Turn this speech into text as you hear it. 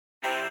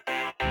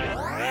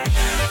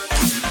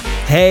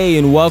Hey,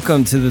 and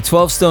welcome to the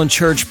 12 Stone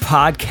Church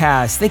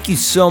podcast. Thank you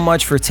so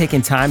much for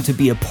taking time to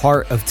be a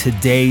part of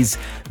today's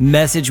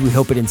message. We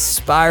hope it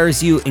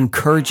inspires you,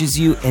 encourages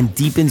you, and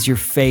deepens your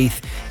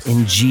faith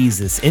in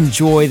Jesus.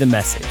 Enjoy the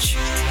message.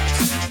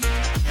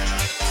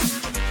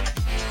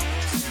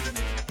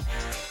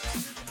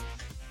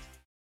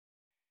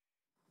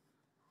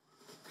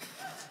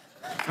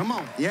 Come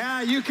on.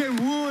 Yeah, you can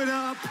woo it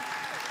up.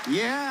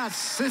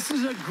 Yes, this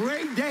is a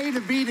great day to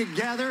be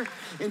together.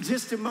 In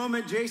just a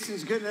moment,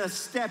 Jason's going to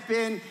step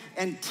in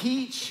and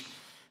teach.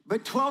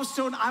 But 12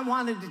 Stone, I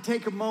wanted to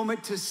take a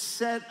moment to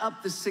set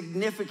up the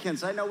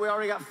significance. I know we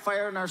already got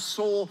fire in our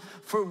soul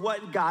for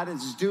what God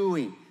is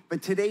doing.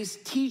 But today's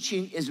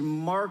teaching is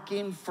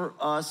marking for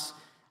us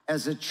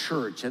as a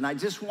church. And I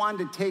just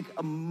wanted to take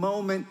a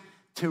moment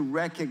to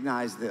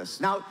recognize this.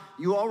 Now,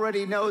 you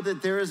already know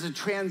that there is a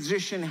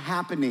transition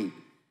happening,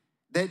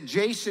 that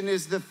Jason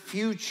is the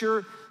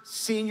future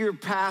senior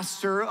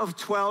pastor of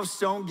 12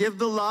 Stone. Give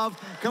the love.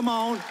 Come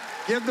on,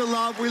 give the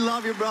love. We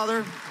love you,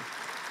 brother.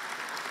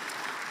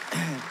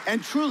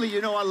 And truly,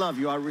 you know I love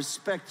you. I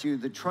respect you.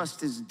 The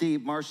trust is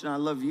deep. Marcia and I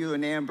love you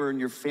and Amber and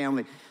your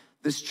family.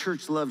 This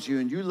church loves you,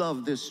 and you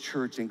love this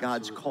church, and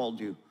God's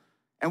called you.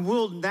 And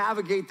we'll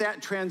navigate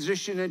that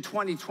transition in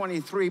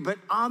 2023. But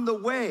on the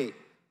way,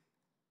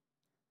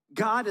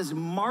 God is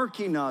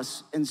marking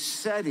us and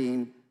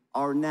setting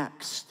our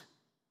next.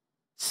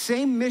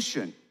 Same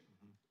mission,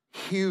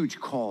 huge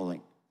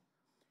calling.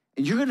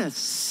 And you're gonna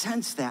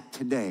sense that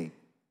today.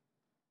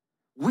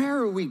 Where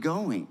are we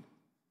going?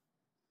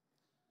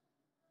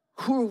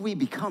 Who are we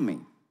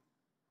becoming?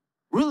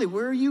 Really,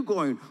 where are you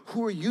going?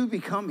 Who are you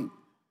becoming?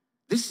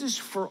 This is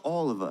for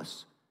all of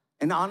us.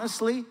 And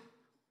honestly,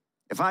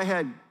 if I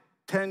had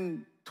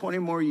 10, 20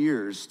 more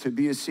years to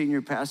be a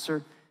senior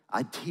pastor,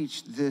 I'd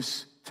teach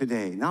this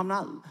today. Now, I'm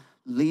not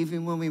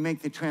leaving when we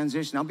make the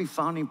transition. I'll be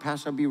founding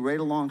pastor. I'll be right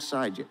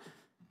alongside you.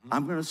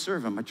 I'm going to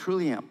serve him. I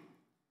truly am.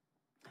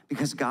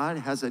 Because God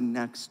has a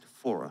next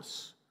for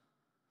us.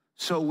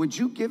 So would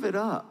you give it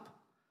up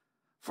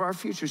for our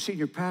future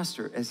senior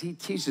pastor as he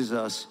teaches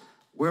us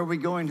where are we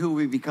going, who are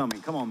we becoming?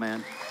 Come on,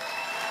 man.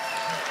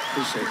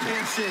 Appreciate you.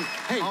 Handshake.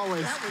 Hey,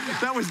 always.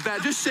 That was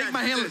bad. Just shake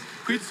my hand.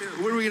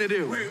 What are we going to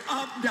do? We're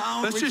up,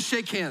 down. Let's just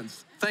shake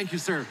hands. Thank you,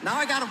 sir. Now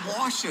I got to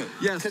wash it.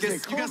 Yes, you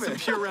got some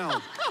Purell.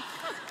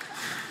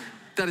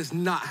 That is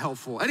not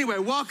helpful. Anyway,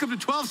 welcome to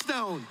 12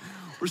 Stone.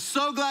 We're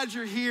so glad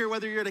you're here,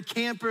 whether you're at a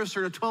campus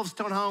or at a 12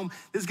 Stone home.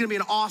 This is gonna be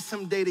an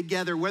awesome day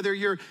together. Whether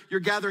you're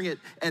gathering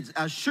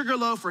at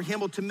Sugarloaf or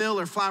Hamilton Mill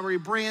or Flowery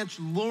Branch,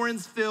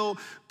 Lawrenceville,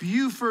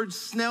 Buford,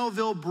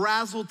 Snellville,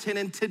 Brazelton,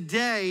 and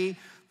today,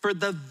 for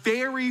the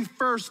very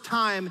first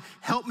time,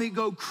 help me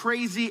go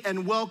crazy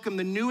and welcome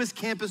the newest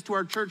campus to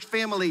our church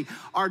family,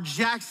 our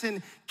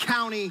Jackson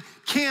County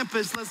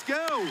campus. Let's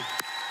go.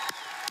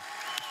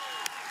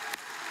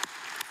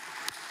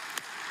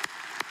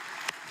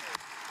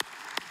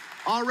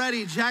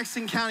 Already,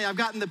 Jackson County, I've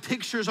gotten the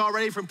pictures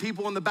already from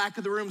people in the back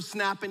of the room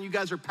snapping. You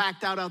guys are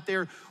packed out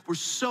there. We're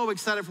so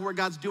excited for what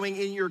God's doing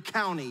in your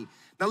county.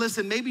 Now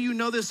listen, maybe you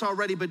know this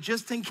already, but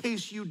just in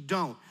case you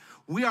don't,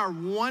 we are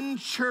one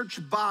church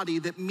body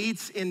that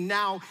meets in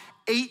now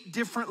 8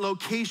 different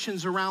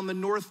locations around the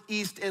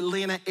Northeast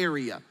Atlanta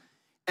area.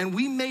 And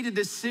we made a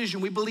decision,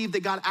 we believe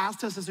that God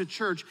asked us as a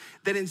church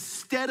that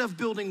instead of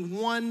building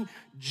one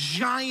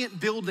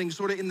giant building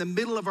sort of in the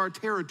middle of our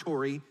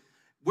territory,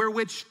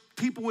 which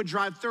people would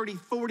drive 30,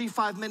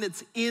 45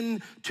 minutes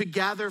in to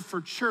gather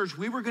for church,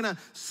 we were gonna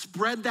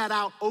spread that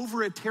out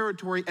over a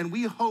territory, and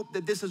we hope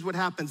that this is what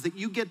happens, that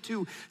you get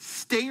to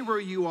stay where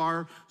you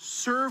are,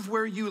 serve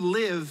where you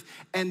live,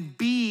 and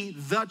be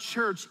the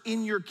church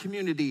in your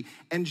community.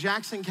 And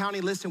Jackson County,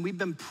 listen, we've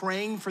been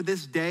praying for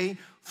this day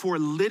for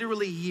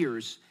literally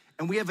years,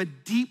 and we have a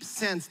deep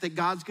sense that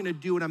God's gonna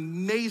do an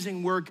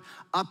amazing work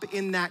up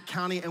in that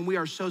county, and we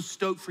are so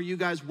stoked for you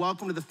guys.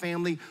 Welcome to the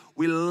family.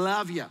 We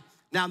love you.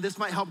 Now, this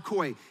might help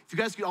Coy. If you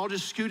guys could all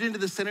just scoot into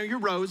the center of your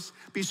rows,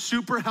 be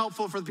super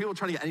helpful for the people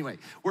trying to get. Anyway,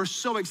 we're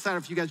so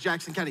excited for you guys,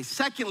 Jackson County.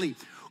 Secondly,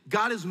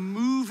 God is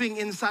moving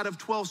inside of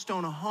 12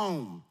 Stone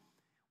home.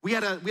 We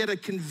had a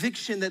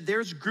conviction that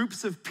there's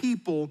groups of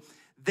people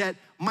that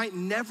might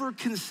never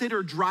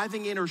consider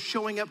driving in or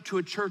showing up to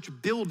a church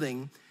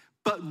building,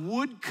 but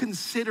would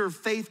consider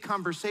faith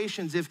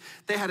conversations if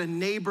they had a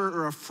neighbor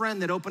or a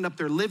friend that opened up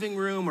their living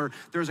room, or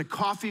there's a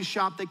coffee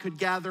shop they could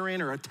gather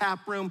in, or a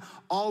tap room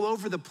all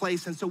over the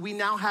place. And so we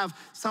now have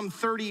some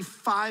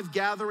 32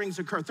 gatherings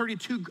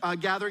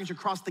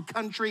across the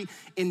country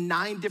in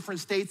 9 different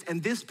states.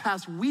 And this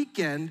past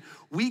weekend,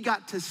 we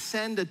got to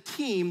send a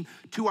team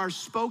to our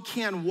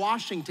Spokane,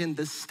 Washington,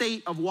 the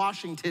state of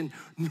Washington,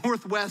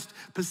 Northwest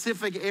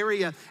Pacific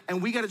area.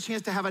 And we got a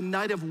chance to have a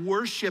night of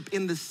worship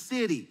in the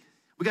city.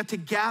 We got to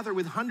gather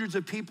with hundreds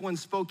of people in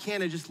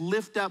Spokane and just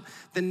lift up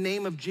the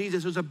name of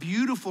Jesus. It was a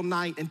beautiful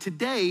night. And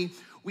today,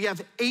 we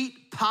have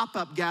 8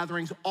 pop-up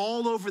gatherings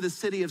all over the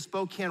city of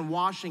Spokane,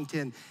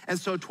 Washington. And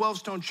so 12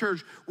 Stone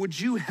Church, would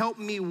you help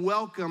me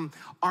welcome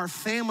our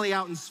family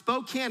out in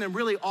Spokane and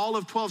really all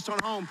of 12 Stone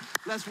Home?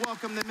 Let's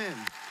welcome them in.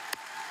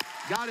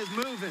 God is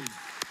moving.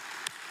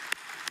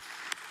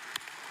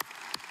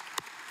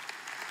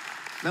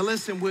 Now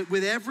listen,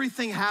 with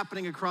everything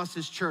happening across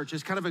this church,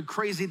 it's kind of a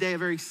crazy day, a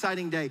very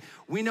exciting day.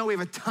 We know we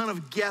have a ton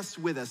of guests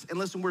with us. And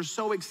listen, we're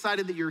so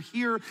excited that you're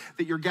here,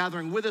 that you're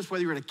gathering with us,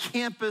 whether you're at a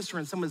campus or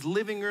in someone's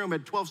living room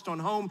at 12 Stone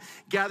Home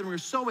gathering. We're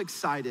so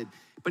excited.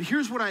 But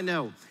here's what I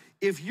know.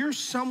 If you're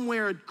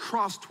somewhere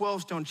across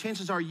 12 Stone,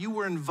 chances are you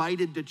were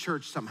invited to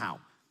church somehow.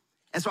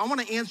 And so I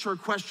wanna answer a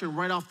question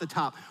right off the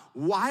top.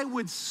 Why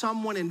would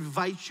someone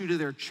invite you to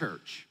their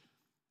church?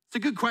 It's a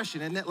good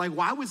question, isn't it? Like,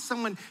 why would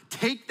someone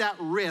take that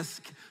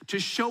risk to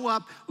show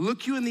up,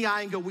 look you in the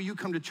eye and go, will you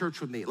come to church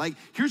with me? Like,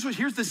 here's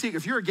the secret.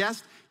 If you're a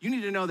guest, you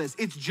need to know this.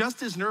 It's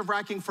just as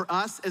nerve-wracking for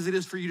us as it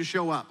is for you to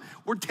show up.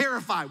 We're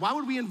terrified. Why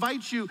would we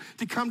invite you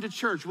to come to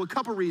church? Well, a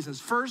couple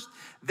reasons. First,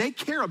 they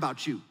care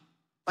about you.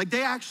 Like,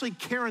 they actually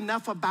care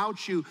enough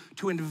about you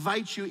to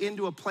invite you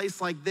into a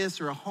place like this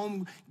or a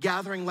home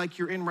gathering like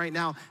you're in right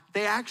now.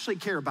 They actually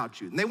care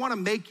about you, and they wanna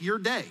make your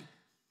day.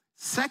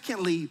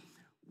 Secondly,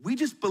 we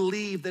just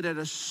believe that at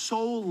a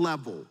soul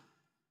level,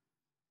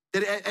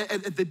 that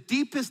at the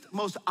deepest,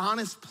 most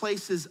honest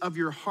places of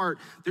your heart,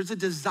 there's a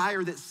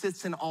desire that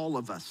sits in all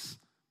of us,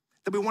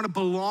 that we wanna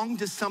belong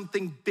to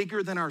something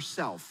bigger than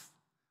ourselves.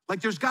 Like,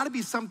 there's gotta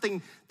be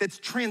something that's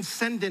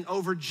transcendent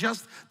over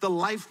just the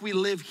life we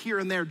live here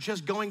and there,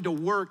 just going to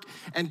work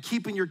and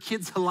keeping your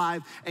kids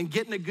alive and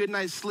getting a good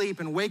night's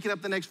sleep and waking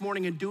up the next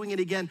morning and doing it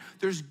again.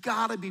 There's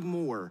gotta be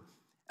more. And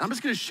I'm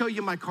just gonna show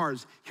you my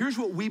cards. Here's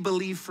what we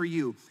believe for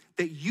you,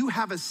 that you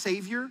have a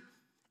Savior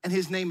and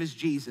his name is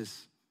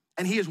Jesus,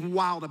 and he is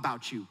wild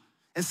about you.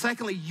 And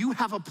secondly, you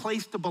have a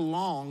place to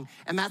belong,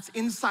 and that's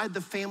inside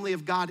the family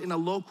of God in a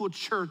local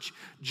church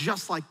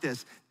just like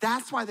this.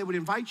 That's why they would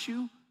invite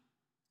you.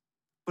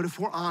 But if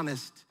we're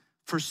honest,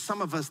 for some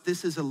of us,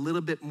 this is a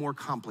little bit more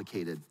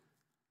complicated.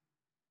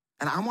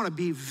 And I wanna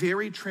be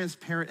very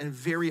transparent and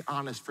very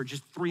honest for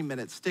just 3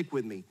 minutes. Stick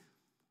with me.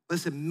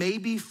 Listen,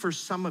 maybe for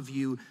some of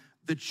you,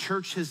 the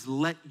church has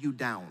let you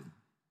down.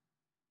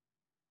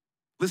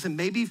 Listen,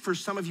 maybe for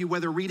some of you,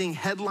 whether reading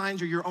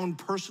headlines or your own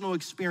personal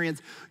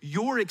experience,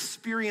 your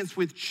experience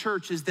with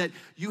church is that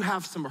you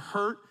have some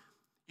hurt,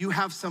 you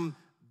have some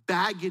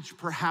baggage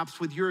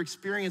perhaps with your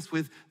experience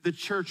with the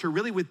church, or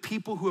really with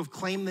people who have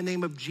claimed the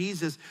name of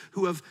Jesus,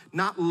 who have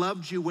not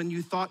loved you when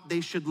you thought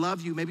they should love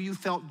you. Maybe you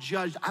felt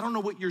judged. I don't know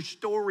what your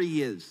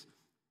story is,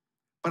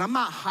 but I'm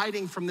not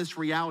hiding from this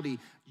reality.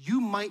 You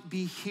might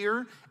be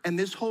here, and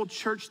this whole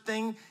church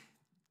thing,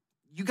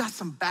 you got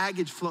some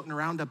baggage floating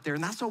around up there,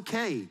 and that's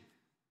okay.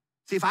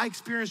 See, if I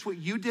experienced what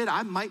you did,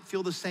 I might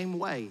feel the same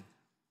way.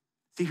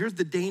 See, here's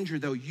the danger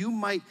though. You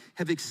might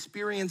have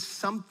experienced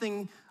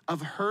something of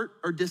hurt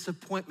or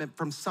disappointment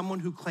from someone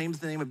who claims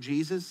the name of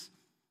Jesus,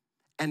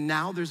 and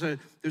now there's a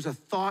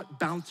thought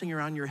bouncing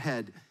around your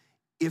head.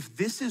 If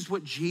this is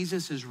what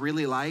Jesus is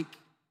really like,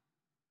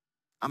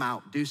 I'm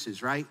out,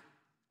 deuces, right?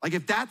 Like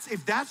if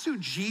that's who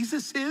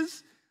Jesus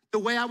is, the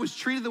way I was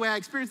treated, the way I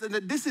experienced it,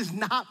 then this is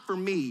not for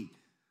me.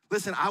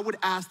 Listen, I would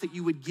ask that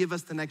you would give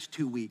us the next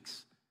 2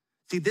 weeks.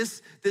 See,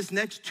 this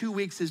next 2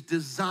 weeks is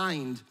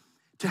designed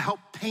to help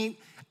paint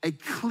a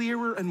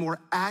clearer and more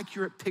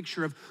accurate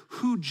picture of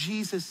who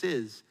Jesus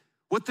is,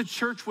 what the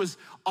church was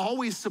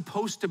always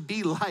supposed to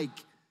be like.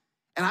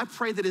 And I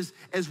pray that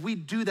as we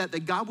do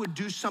that God would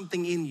do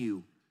something in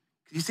you.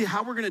 You see,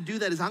 how we're gonna do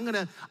that is I'm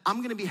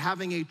gonna be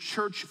having a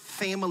church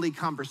family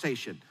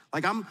conversation.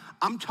 Like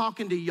I'm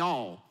talking to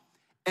y'all.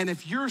 And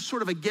if you're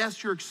sort of a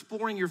guest, you're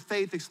exploring your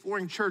faith,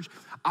 exploring church,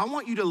 I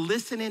want you to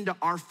listen into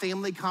our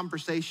family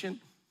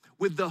conversation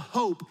with the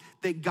hope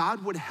that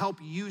God would help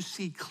you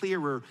see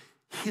clearer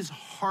his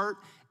heart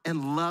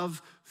and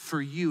love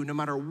for you, no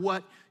matter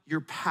what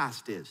your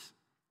past is.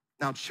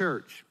 Now,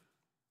 church,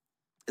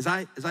 as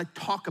I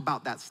talk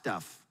about that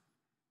stuff,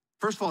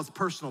 first of all, it's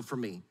personal for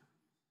me.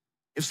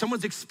 If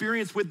someone's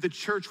experience with the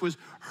church was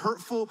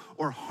hurtful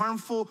or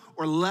harmful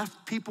or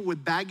left people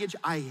with baggage,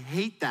 I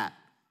hate that.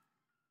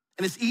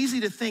 And it's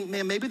easy to think,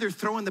 man, maybe they're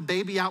throwing the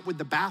baby out with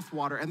the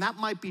bathwater, and that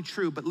might be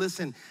true, but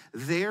listen,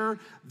 their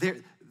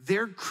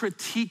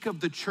critique of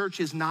the church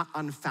is not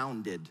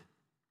unfounded.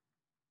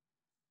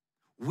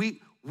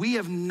 We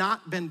have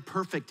not been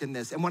perfect in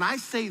this. And when I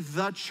say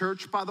the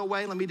church, by the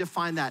way, let me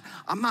define that.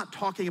 I'm not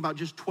talking about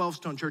just 12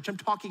 Stone Church. I'm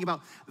talking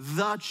about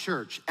the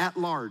church at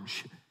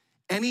large.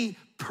 Any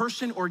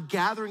person or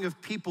gathering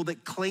of people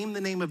that claim the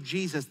name of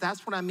Jesus,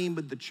 that's what I mean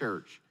with the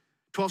church.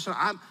 12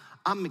 Stone,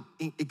 I'm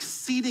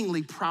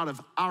exceedingly proud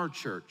of our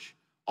church.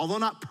 Although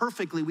not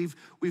perfectly, we've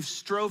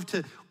strove,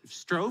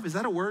 is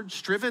that a word?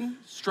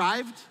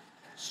 Strived?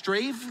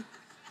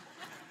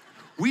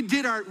 We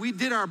did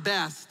our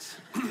best.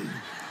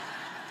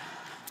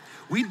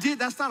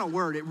 That's not a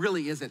word, it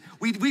really isn't.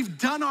 We've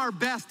done our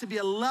best to be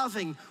a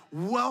loving,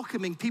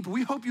 welcoming people.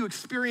 We hope you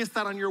experienced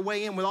that on your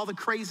way in with all the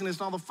craziness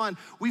and all the fun.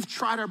 We've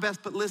tried our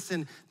best, but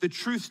listen, the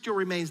truth still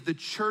remains. The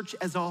church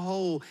as a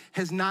whole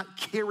has not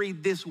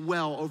carried this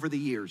well over the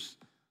years.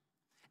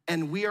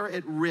 And we are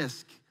at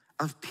risk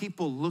of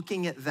people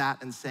looking at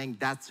that and saying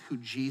that's who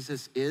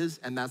Jesus is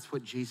and that's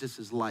what Jesus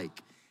is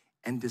like.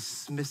 and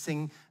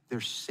dismissing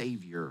their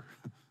Savior.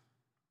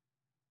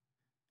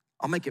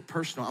 I'll make it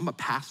personal. I'm a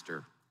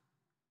pastor.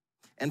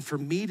 And for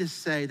me to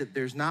say that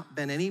there's not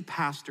been any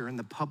pastor in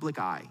the public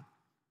eye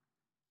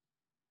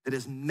that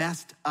has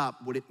messed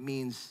up what it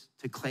means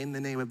to claim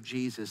the name of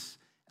Jesus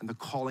and the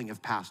calling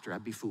of pastor,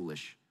 I'd be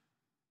foolish.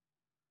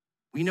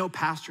 We know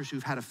pastors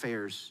who've had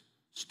affairs,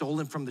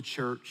 stolen from the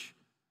church,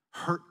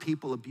 hurt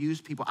people,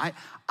 abused people.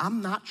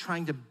 I'm not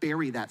trying to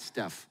bury that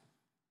stuff.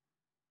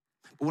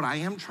 But what I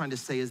am trying to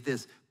say is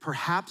this: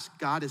 perhaps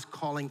God is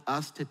calling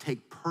us to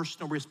take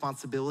personal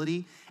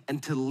responsibility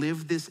and to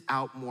live this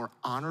out more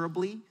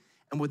honorably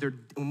and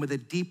with a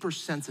deeper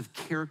sense of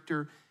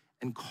character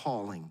and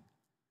calling.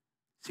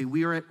 See,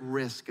 we are at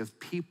risk of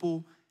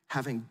people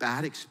having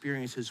bad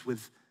experiences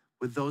with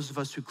those of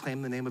us who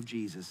claim the name of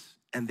Jesus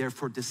and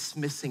therefore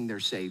dismissing their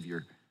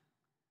Savior.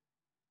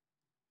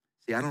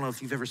 See, I don't know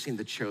if you've ever seen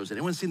The Chosen.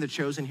 Anyone seen The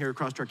Chosen here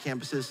across our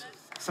campuses?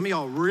 Some of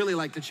y'all really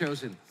like The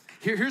Chosen.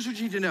 Here's what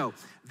you need to know.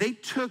 They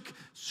took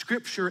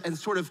scripture and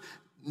sort of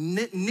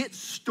knit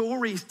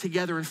stories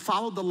together and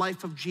followed the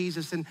life of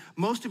Jesus. And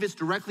most of it's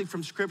directly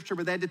from scripture,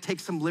 but they had to take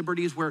some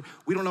liberties where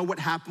we don't know what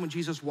happened when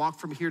Jesus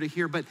walked from here to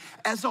here. But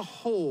as a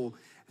whole,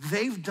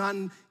 they've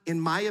done, in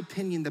my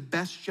opinion, the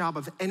best job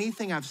of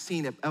anything I've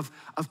seen of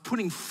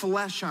putting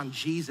flesh on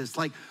Jesus.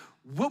 Like,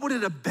 what would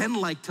it have been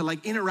like to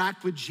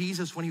interact with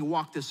Jesus when he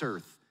walked this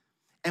earth?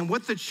 And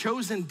what The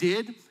Chosen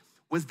did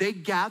was they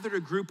gathered a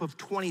group of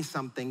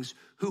 20-somethings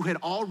who had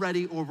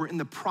already or were in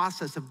the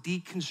process of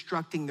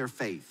deconstructing their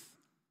faith.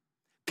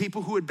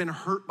 People who had been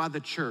hurt by the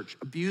church,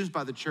 abused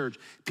by the church,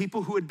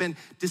 people who had been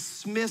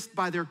dismissed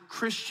by their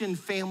Christian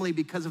family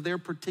because of their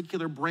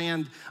particular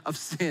brand of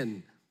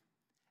sin.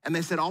 And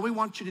they said, all we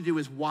want you to do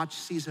is watch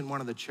season 1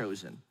 of The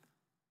Chosen.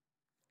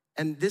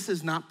 And this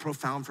is not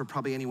profound for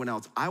probably anyone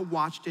else. I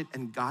watched it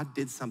and God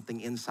did something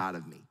inside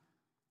of me.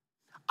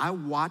 I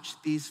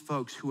watched these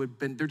folks who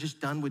they're just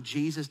done with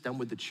Jesus, done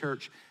with the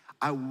church.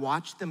 I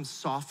watched them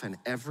soften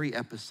every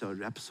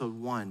episode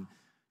 1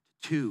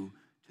 to 2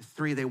 to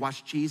 3. They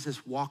watched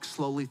Jesus walk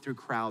slowly through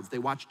crowds. They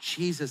watched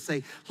Jesus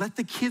say, let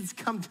the kids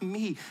come to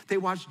me. They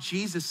watched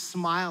Jesus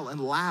smile and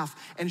laugh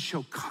and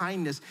show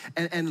kindness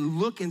and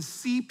look and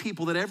see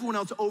people that everyone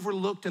else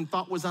overlooked and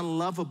thought was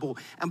unlovable.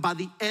 And by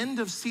the end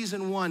of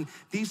season 1,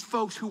 these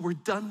folks who were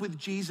done with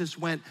Jesus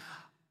went,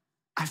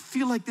 I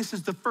feel like this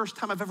is the first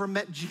time I've ever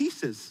met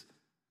Jesus.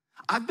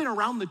 I've been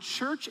around the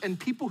church and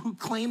people who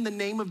claim the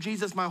name of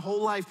Jesus my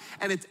whole life,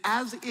 and it's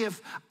as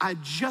if I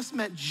just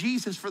met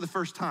Jesus for the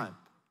first time.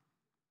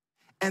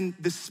 And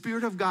the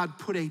Spirit of God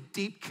put a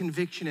deep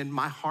conviction in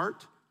my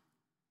heart,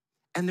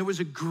 and there was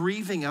a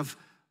grieving of,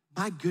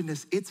 my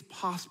goodness, it's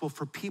possible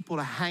for people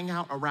to hang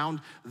out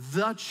around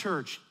the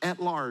church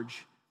at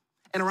large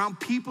and around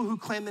people who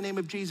claim the name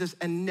of Jesus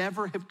and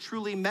never have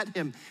truly met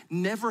him,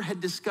 never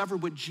had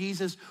discovered what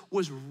Jesus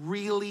was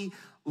really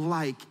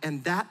like.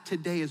 And that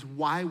today is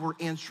why we're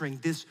answering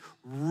this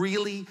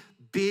really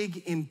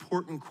big,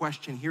 important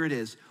question. Here it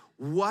is.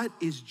 What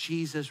is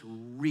Jesus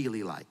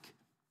really like?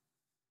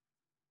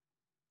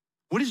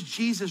 What is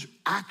Jesus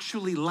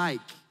actually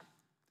like?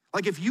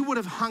 Like, if you would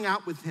have hung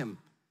out with him,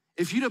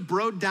 if you'd have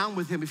broed down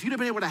with him, if you'd have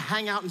been able to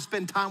hang out and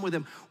spend time with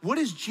him, what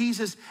is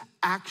Jesus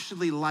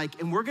actually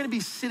like? And we're gonna be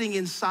sitting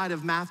inside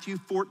of Matthew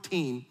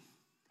 14,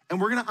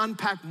 and we're gonna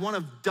unpack one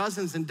of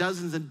dozens and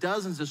dozens and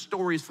dozens of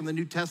stories from the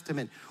New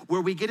Testament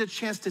where we get a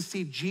chance to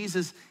see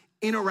Jesus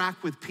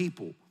interact with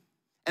people.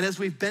 And as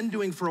we've been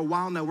doing for a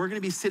while now, we're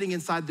gonna be sitting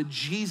inside the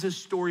Jesus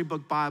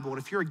Storybook Bible. And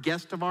if you're a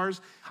guest of ours,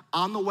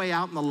 on the way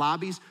out in the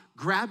lobbies,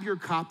 grab your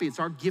copy. It's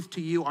our gift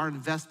to you, our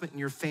investment in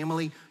your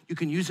family. You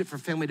can use it for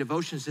family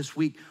devotions this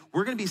week.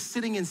 We're gonna be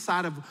sitting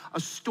inside of a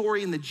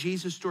story in the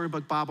Jesus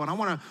Storybook Bible, and I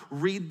wanna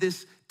read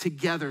this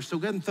together. So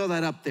go ahead and throw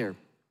that up there.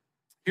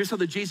 Here's how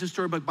the Jesus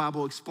Storybook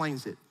Bible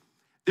explains it.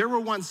 There were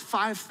once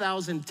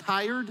 5,000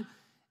 tired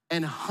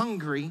and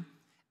hungry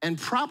and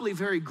probably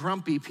very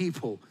grumpy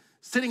people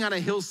sitting on a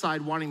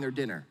hillside wanting their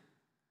dinner.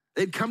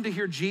 They'd come to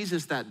hear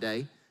Jesus that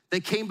day. They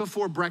came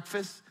before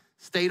breakfast,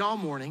 stayed all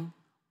morning,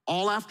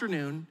 all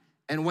afternoon,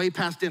 and way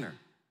past dinner.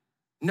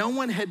 No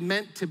one had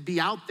meant to be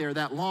out there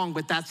that long,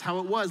 but that's how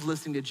it was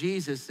listening to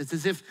Jesus. It's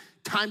as if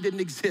time didn't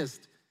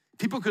exist.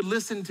 People could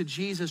listen to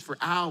Jesus for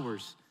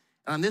hours.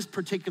 And on this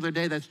particular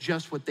day, that's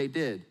just what they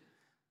did.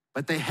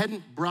 But they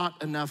hadn't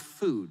brought enough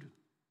food.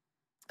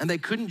 And they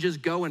couldn't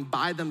just go and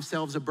buy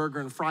themselves a burger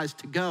and fries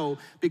to go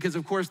because,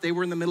 of course, they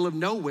were in the middle of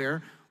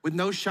nowhere with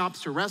no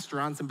shops or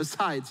restaurants. And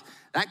besides,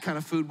 that kind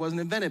of food wasn't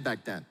invented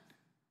back then.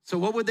 So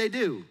what would they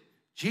do?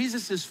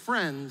 Jesus'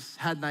 friends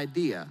had an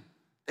idea.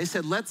 They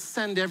said, let's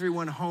send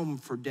everyone home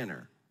for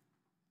dinner.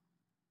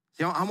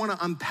 See, I wanna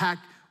unpack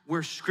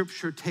where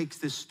scripture takes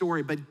this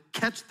story, but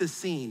catch the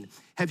scene.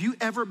 Have you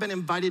ever been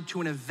invited to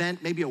an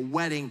event, maybe a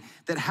wedding,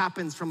 that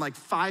happens from like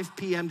 5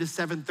 p.m. to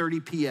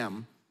 7:30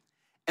 p.m.,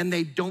 and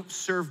they don't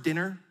serve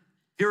dinner?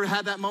 You ever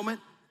had that moment?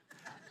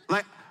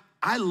 Like,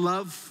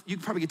 you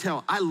probably can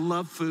tell, I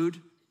love food.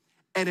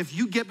 And if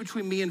you get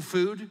between me and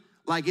food,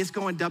 like it's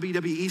going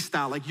WWE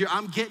style. Like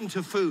I'm getting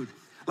to food.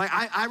 Like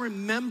I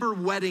remember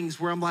weddings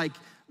where I'm like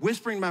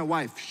whispering to my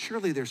wife,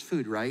 surely there's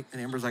food, right?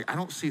 And Amber's like, I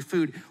don't see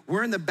food.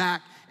 We're in the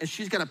back and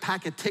she's got a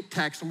pack of Tic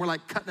Tacs and we're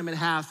like cutting them in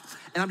half.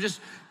 And I'm just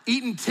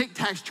eating Tic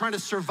Tacs trying to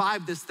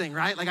survive this thing,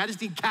 right? Like I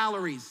just need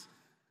calories.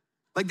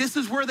 Like this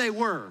is where they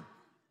were.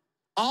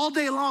 All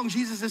day long,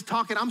 Jesus is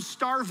talking, I'm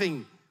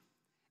starving.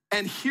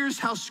 And here's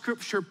how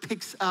scripture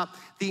picks up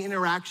the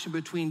interaction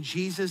between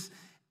Jesus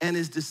and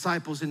his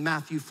disciples in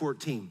Matthew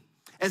 14.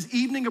 As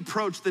evening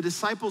approached, the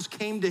disciples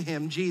came to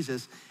him,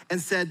 Jesus, and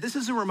said, this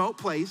is a remote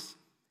place,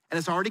 and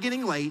it's already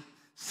getting late.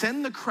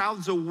 Send the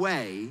crowds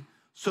away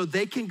so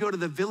they can go to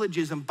the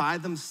villages and buy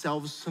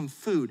themselves some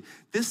food.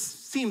 This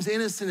seems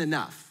innocent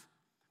enough.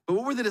 But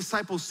what were the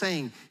disciples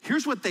saying?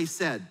 Here's what they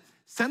said.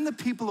 Send the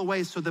people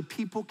away so the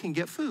people can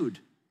get food.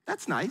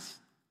 That's nice.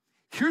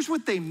 Here's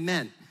what they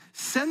meant.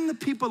 Send the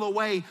people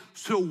away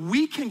so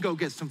we can go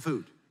get some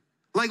food.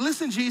 Like,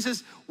 listen,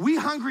 Jesus, we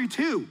hungry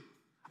too.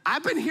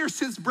 I've been here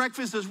since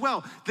breakfast as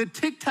well. The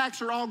Tic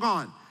Tacs are all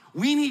gone.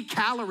 We need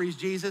calories,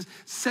 Jesus.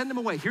 Send them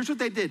away. Here's what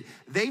they did.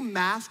 They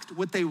masked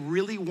what they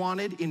really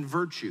wanted in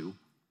virtue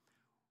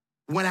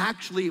when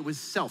actually it was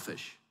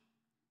selfish.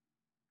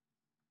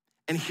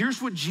 And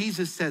here's what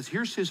Jesus says.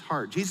 Here's his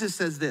heart. Jesus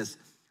says this.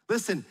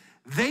 Listen,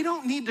 they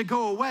don't need to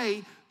go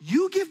away.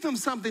 You give them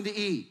something to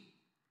eat.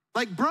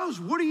 Like,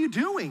 bros, what are you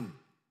doing?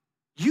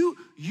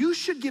 You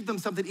should give them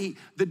something to eat.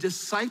 The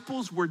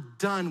disciples were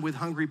done with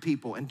hungry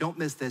people. And don't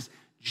miss this.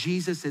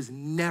 Jesus is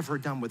never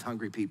done with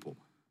hungry people.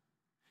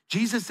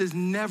 Jesus is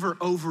never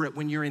over it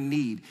when you're in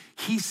need.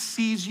 He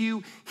sees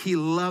you, he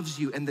loves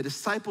you. And the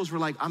disciples were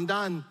like, I'm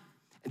done.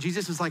 And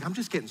Jesus is like, I'm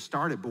just getting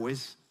started,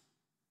 boys.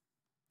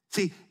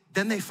 See,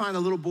 then they find a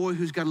little boy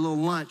who's got a little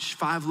lunch,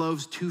 5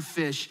 loaves, 2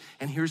 fish,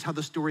 and here's how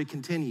the story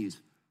continues.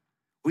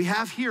 We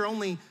have here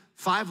only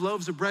 5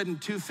 loaves of bread and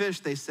 2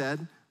 fish, they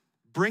said.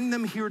 Bring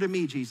them here to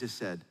me, Jesus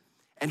said.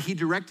 And he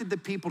directed the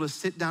people to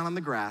sit down on the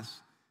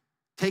grass.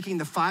 Taking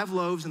the 5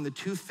 loaves and the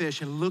 2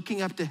 fish and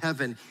looking up to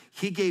heaven,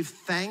 he gave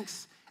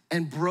thanks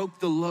and broke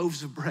the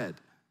loaves of bread.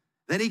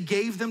 Then he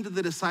gave them to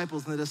the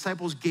disciples, and the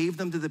disciples gave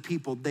them to the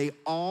people. They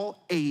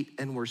all ate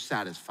and were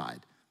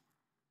satisfied.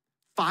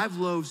 5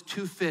 loaves,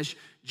 2 fish.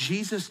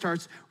 Jesus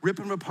starts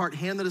ripping them apart,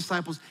 handing the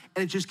disciples,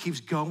 and it just keeps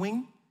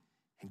going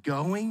and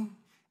going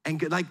and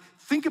go. Like,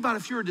 think about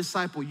if you're a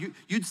disciple,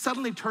 you'd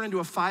suddenly turn into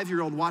a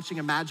 5-year-old watching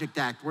a magic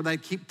act where they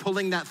keep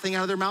pulling that thing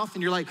out of their mouth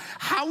and you're like,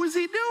 how is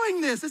he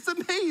doing this? It's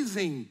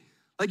amazing.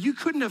 Like you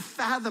couldn't have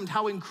fathomed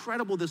how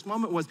incredible this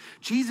moment was.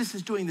 Jesus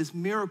is doing this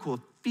miracle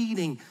of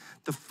feeding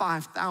the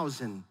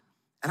 5,000.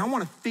 And I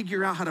wanna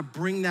figure out how to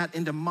bring that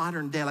into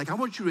modern day. Like I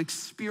want you to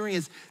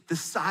experience the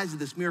size of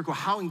this miracle,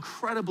 how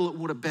incredible it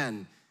would have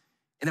been.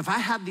 And if I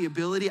had the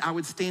ability, I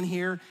would stand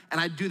here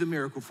and I'd do the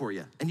miracle for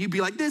you. And you'd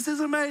be like, this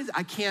is amazing.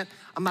 I can't,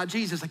 I'm not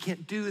Jesus, I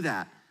can't do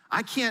that.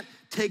 I can't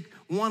take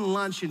one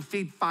lunch and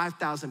feed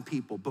 5,000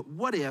 people. But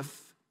what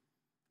if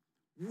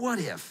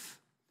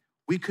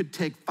we could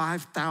take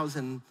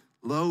 5,000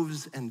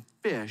 loaves and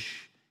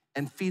fish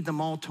and feed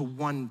them all to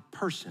one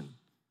person?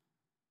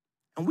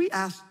 And we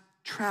asked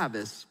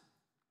Travis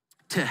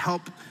to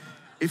help.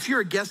 If you're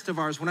a guest of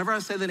ours, whenever I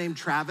say the name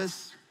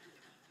Travis,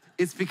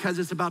 it's because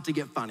it's about to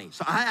get funny.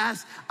 So I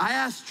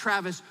asked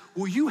Travis,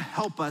 will you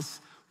help us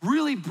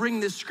really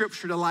bring this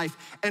scripture to life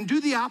and do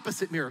the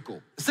opposite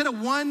miracle? Instead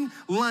of one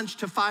lunch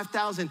to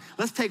 5,000,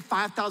 let's take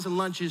 5,000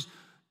 lunches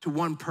to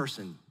one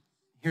person.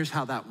 Here's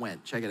how that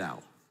went. Check it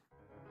out.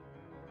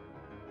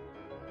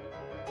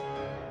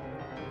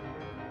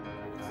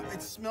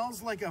 It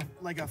smells like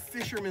a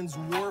fisherman's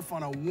wharf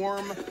on a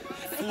warm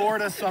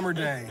Florida summer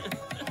day.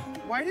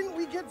 Why didn't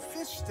we get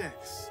fish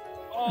sticks?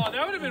 Oh,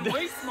 that would have been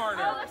way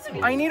smarter.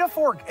 I need a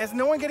fork. Is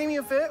no one getting me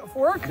a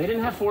fork? They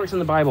didn't have forks in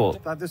the Bible. I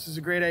thought this was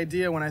a great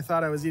idea when I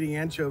thought I was eating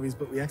anchovies,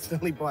 but we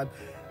accidentally bought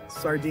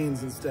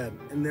sardines instead,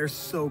 and they're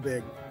so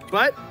big.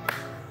 But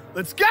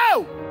let's go!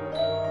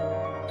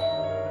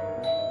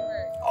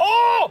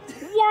 Oh!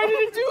 Why did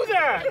it do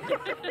that?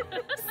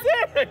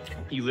 Sick!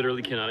 You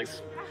literally cannot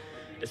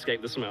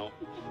escape the smell.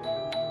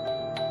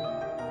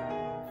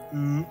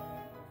 Eat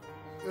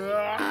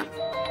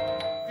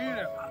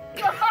it.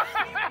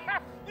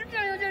 You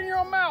can't even get in your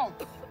own mouth.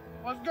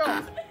 Let's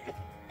go.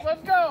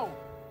 Let's go.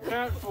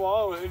 Can't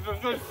swallow it.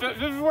 This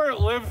is where it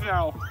lives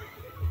now.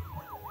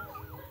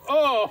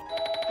 Oh!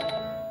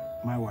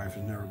 My wife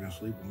is never gonna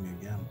sleep with me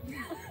again.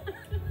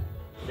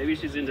 Maybe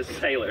she's into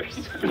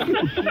sailors.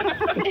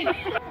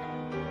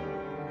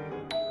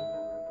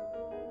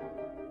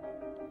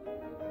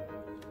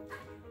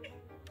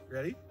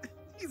 Ready?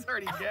 He's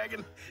already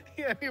gagging.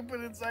 Yeah, you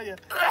put it inside you.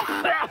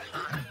 I'm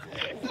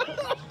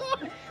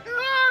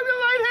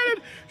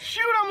lightheaded.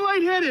 Shoot, I'm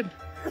lightheaded.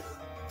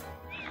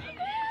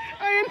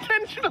 I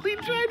intentionally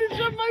tried to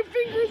shove my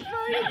finger as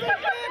far as I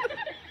could.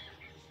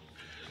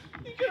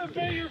 You gotta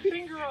bang your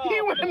finger off.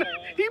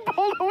 He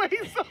pulled away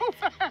so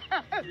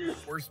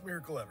fast. Worst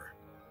miracle ever.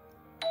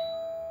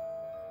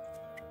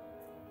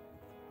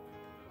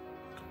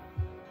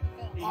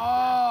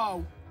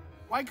 Oh,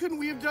 why couldn't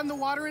we have done the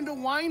water into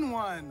wine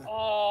one?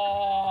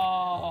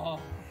 Oh,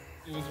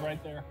 it was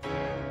right there.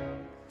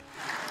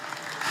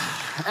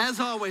 As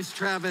always,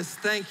 Travis,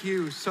 thank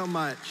you so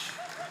much.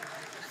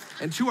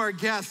 And to our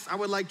guests, I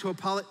would like to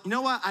apologize. You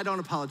know what? I don't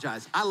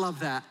apologize. I love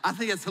that. I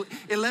think it's,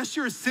 unless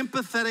you're a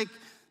sympathetic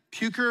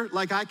puker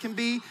like I can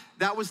be,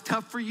 that was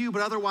tough for you,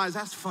 but otherwise,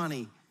 that's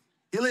funny.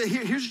 Here's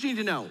what you need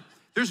to know.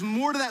 There's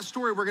more to that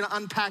story we're gonna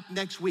unpack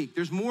next week.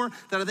 There's more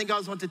that I think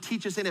God wants to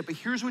teach us in it, but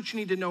here's what you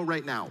need to know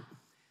right now.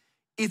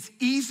 It's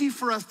easy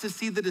for us to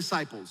see the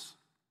disciples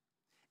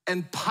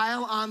and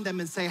pile on them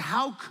and say,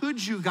 how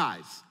could you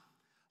guys?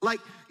 Like,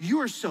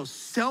 you are so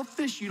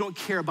selfish. You don't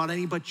care about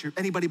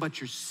anybody but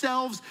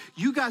yourselves.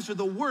 You guys are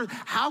the worst.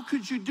 How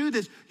could you do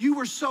this? You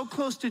were so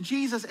close to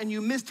Jesus and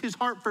you missed his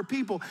heart for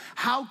people.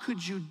 How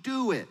could you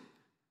do it?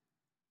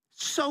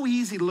 So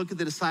easy to look at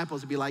the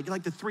disciples and be like, you're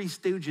like the Three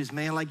Stooges,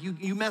 man. Like,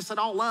 you mess it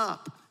all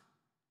up.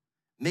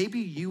 Maybe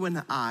you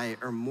and I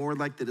are more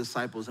like the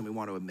disciples than we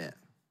want to admit.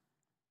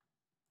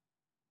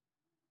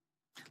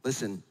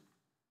 Listen,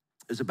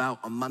 it was about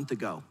a month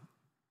ago.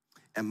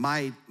 And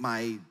my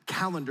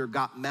calendar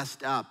got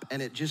messed up,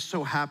 and it just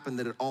so happened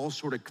that it all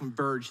sort of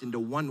converged into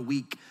 1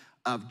 week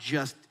of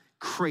just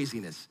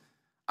craziness.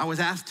 I was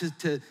asked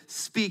to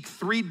speak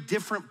 3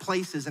 different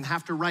places and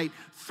have to write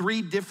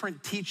 3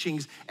 different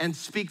teachings and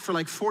speak for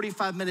like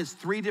 45 minutes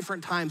 3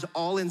 different times,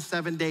 all in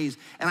 7 days.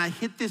 And I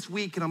hit this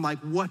week, and I'm like,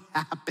 what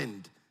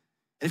happened?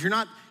 And if you're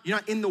not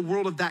in the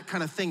world of that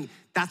kind of thing,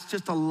 that's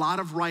just a lot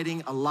of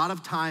writing, a lot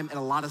of time, and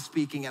a lot of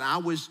speaking, and I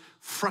was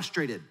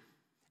frustrated.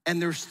 And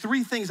there's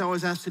 3 things I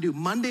was asked to do.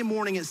 Monday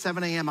morning at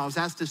 7 a.m., I was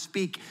asked to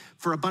speak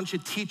for a bunch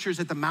of teachers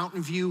at the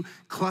Mountain View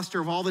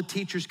cluster of all the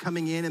teachers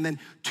coming in. And then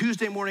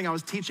Tuesday morning, I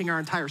was teaching our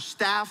entire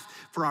staff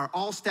for our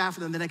all staff.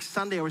 And then the next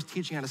Sunday, I was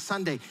teaching on a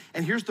Sunday.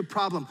 And here's the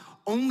problem.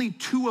 Only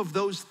 2 of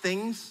those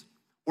things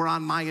were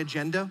on my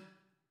agenda,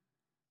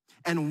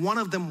 and 1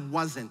 of them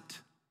wasn't.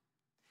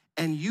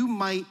 And you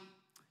might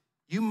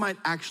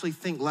actually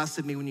think less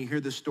of me when you hear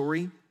this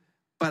story,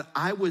 but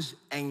I was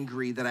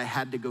angry that I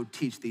had to go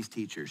teach these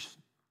teachers.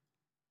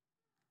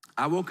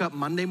 I woke up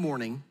Monday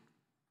morning,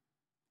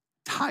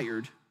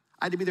 tired.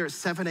 I had to be there at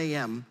 7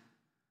 a.m.,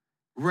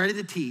 ready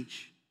to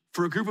teach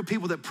for a group of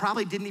people that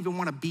probably didn't even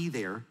want to be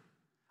there.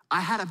 I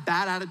had a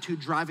bad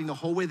attitude driving the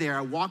whole way there.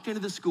 I walked into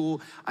the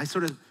school. I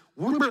sort of,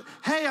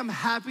 hey, I'm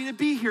happy to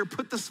be here.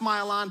 Put the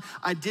smile on.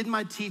 I did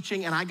my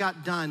teaching, and I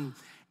got done.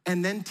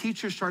 And then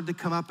teachers started to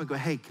come up and go,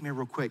 hey, come here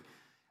real quick.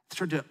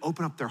 Started to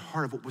open up their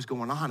heart of what was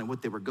going on and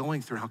what they were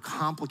going through and how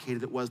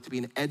complicated it was to be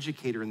an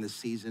educator in this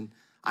season.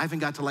 I even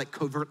got to like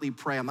covertly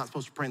pray. I'm not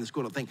supposed to pray in the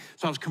school, I don't think.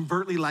 So I was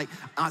covertly like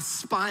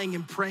spying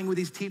and praying with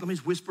these teachers. Let me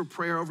just whisper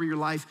prayer over your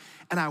life.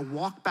 And I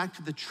walked back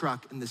to the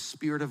truck and the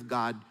Spirit of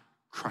God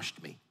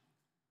crushed me.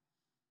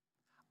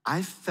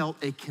 I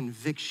felt a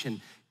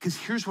conviction because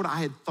here's what I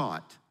had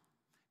thought.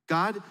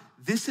 God,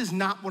 this is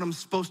not what I'm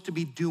supposed to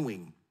be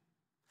doing.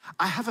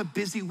 I have a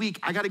busy week.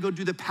 I got to go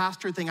do the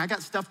pastor thing. I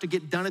got stuff to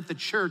get done at the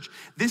church.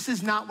 This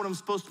is not what I'm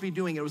supposed to be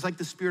doing. It was like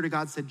the Spirit of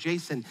God said,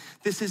 Jason,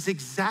 this is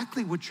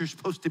exactly what you're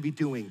supposed to be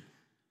doing.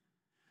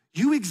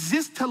 You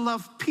exist to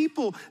love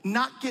people,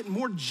 not get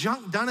more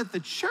junk done at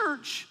the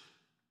church.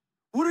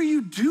 What are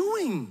you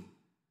doing?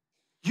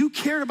 You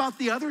cared about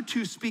the other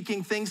 2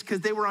 speaking things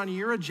because they were on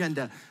your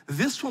agenda.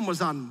 This one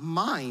was on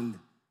mine.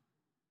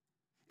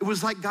 It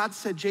was like God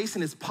said,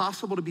 Jason, it's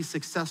possible to be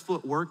successful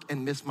at work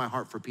and miss my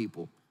heart for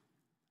people.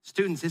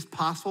 Students, it's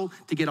possible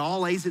to get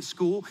all A's at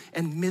school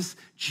and miss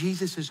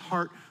Jesus'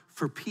 heart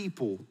for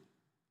people.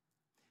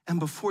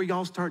 And before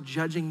y'all start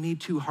judging me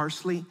too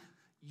harshly,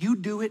 you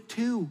do it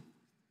too.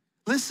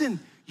 Listen,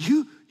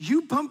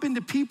 you bump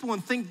into people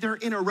and think they're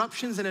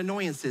interruptions and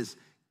annoyances.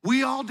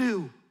 We all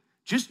do.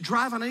 Just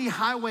drive on any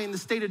highway in the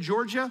state of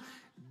Georgia,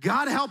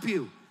 God help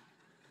you.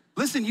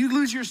 Listen, you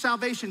lose your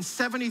salvation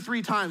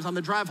 73 times on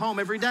the drive home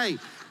every day.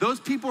 Those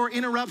people are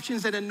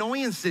interruptions and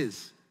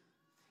annoyances.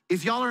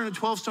 If y'all are in a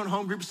 12-stone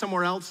home group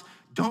somewhere else,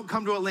 don't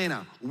come to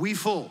Atlanta. We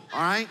full,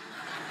 all right?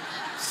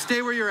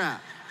 Stay where you're at.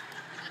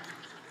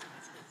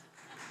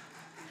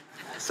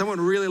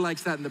 Someone really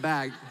likes that in the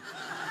bag.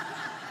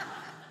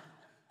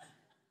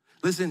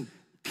 Listen,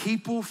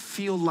 people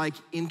feel like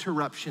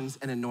interruptions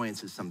and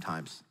annoyances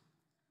sometimes.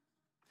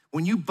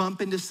 When you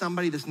bump into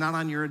somebody that's not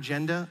on your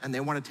agenda and they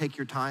want to take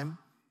your time,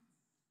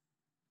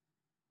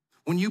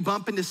 when you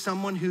bump into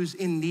someone who's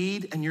in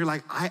need and you're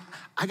like,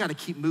 I got to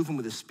keep moving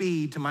with the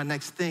speed to my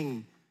next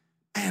thing,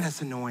 man,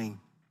 that's annoying.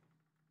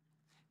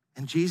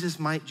 And Jesus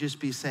might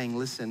just be saying,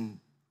 listen,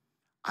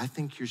 I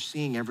think you're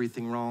seeing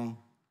everything wrong.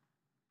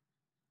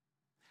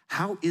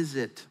 How is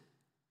it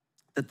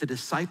that the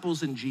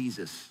disciples and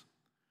Jesus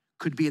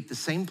could be at the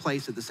same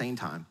place at the same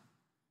time,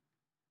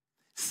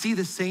 see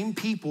the same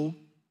people,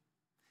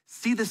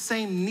 see the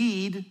same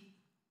need,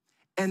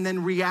 and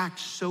then react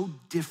so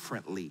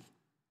differently?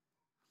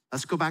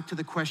 Let's go back to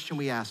the question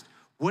we asked.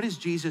 What is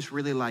Jesus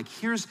really like?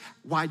 Here's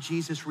why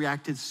Jesus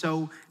reacted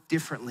so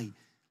differently.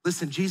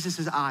 Listen,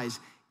 Jesus' eyes.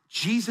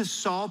 Jesus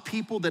saw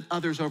people that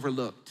others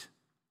overlooked.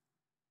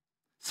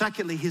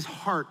 Secondly, his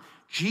heart.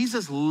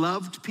 Jesus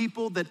loved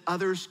people that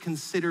others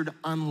considered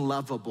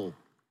unlovable.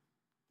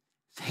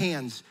 His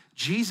hands.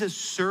 Jesus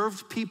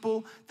served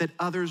people that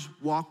others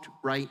walked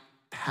right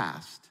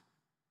past.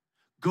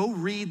 Go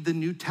read the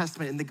New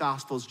Testament in the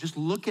Gospels. Just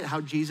look at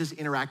how Jesus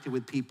interacted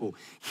with people.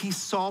 He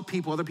saw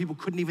people other people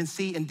couldn't even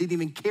see and didn't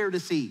even care to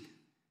see.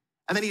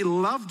 And then he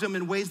loved them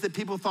in ways that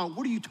people thought,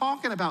 what are you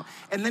talking about?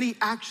 And then he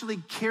actually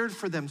cared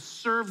for them,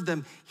 served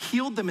them,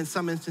 healed them in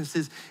some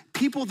instances.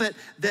 People that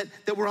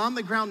were on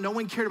the ground, no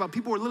one cared about.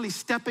 People were literally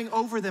stepping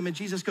over them, and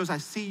Jesus goes, I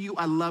see you,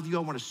 I love you, I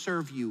want to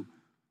serve you.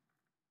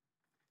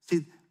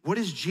 See, what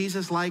is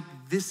Jesus like?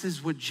 This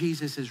is what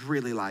Jesus is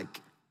really like.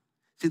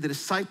 See, the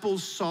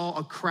disciples saw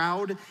a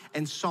crowd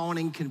and saw an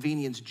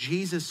inconvenience.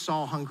 Jesus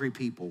saw hungry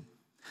people.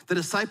 The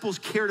disciples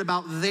cared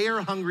about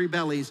their hungry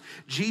bellies.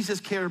 Jesus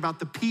cared about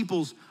the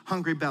people's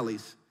hungry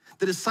bellies.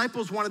 The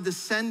disciples wanted to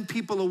send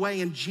people away,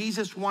 and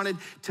Jesus wanted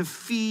to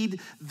feed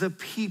the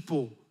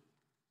people.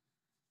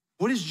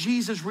 What is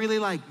Jesus really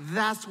like?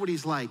 That's what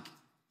he's like.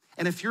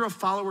 And if you're a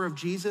follower of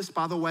Jesus,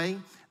 by the way,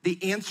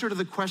 the answer to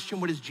the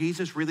question, what is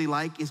Jesus really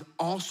like, is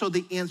also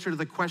the answer to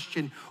the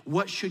question,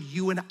 what should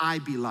you and I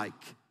be like?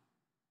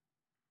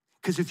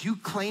 Because if you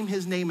claim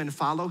his name and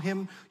follow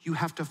him, you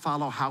have to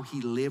follow how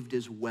he lived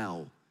as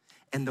well.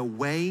 And the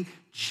way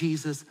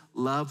Jesus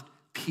loved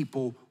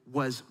people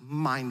was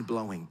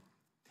mind-blowing.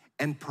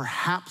 And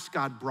perhaps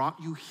God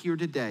brought you here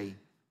today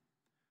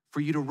for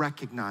you to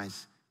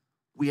recognize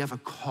we have a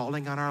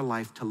calling on our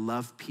life to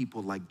love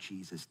people like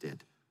Jesus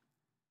did.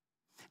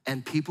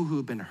 And people who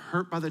have been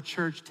hurt by the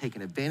church,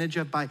 taken advantage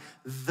of by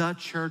the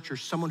church, or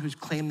someone who's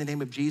claimed the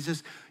name of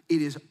Jesus,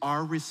 it is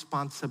our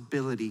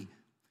responsibility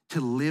to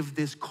live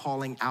this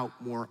calling out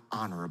more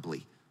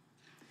honorably.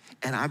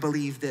 And I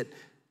believe that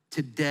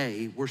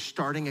today we're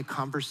starting a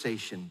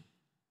conversation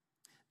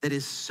that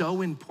is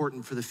so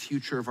important for the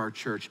future of our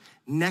church.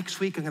 Next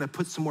week, I'm gonna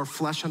put some more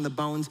flesh on the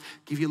bones,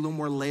 give you a little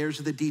more layers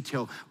of the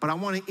detail, but I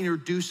wanna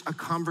introduce a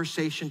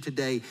conversation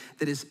today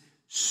that is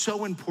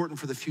so important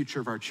for the future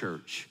of our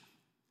church.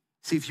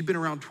 See, if you've been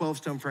around 12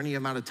 Stone for any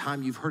amount of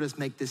time, you've heard us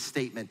make this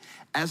statement.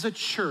 As a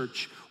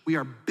church, we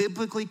are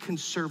biblically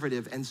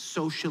conservative and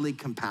socially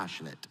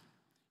compassionate.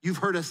 You've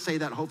heard us say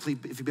that, hopefully,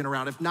 if you've been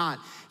around. If not,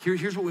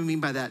 here's what we mean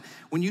by that.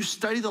 When you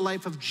study the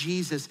life of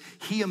Jesus,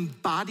 he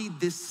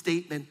embodied this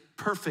statement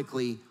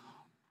perfectly,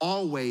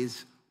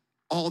 always,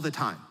 all the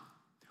time.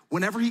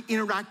 Whenever he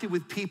interacted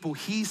with people,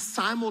 he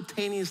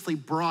simultaneously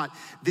brought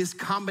this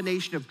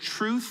combination of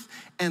truth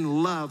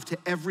and love to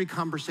every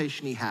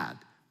conversation he had.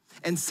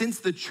 And since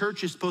the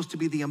church is supposed to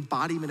be the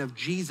embodiment of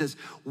Jesus,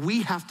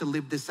 we have to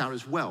live this out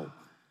as well.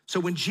 So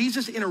when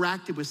Jesus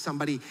interacted with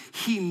somebody,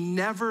 he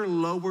never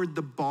lowered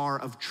the bar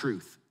of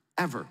truth,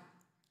 ever.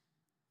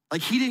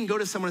 Like, he didn't go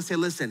to someone and say,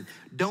 listen,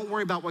 don't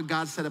worry about what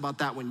God said about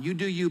that one. You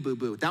do you,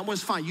 boo-boo. That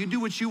one's fine. You do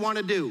what you want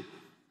to do.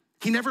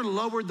 He never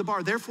lowered the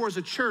bar. Therefore, as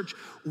a church,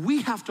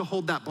 we have to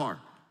hold that bar.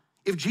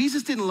 If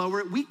Jesus didn't lower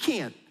it, we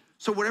can't.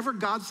 So whatever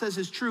God says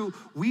is true,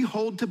 we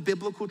hold to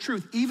biblical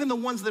truth, even the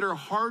ones that are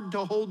hard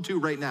to hold to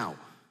right now.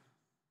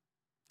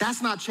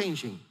 That's not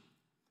changing.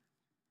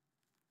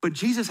 But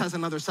Jesus has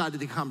another side to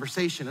the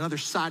conversation, another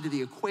side to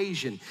the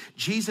equation.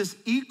 Jesus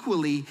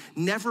equally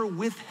never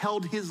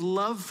withheld his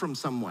love from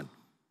someone.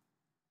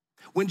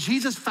 When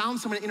Jesus found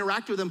someone to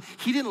interact with them,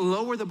 he didn't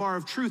lower the bar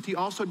of truth. He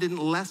also didn't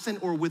lessen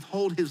or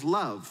withhold his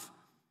love.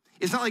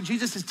 It's not like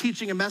Jesus is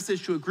teaching a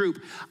message to a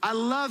group. I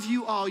love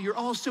you all. You're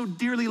all so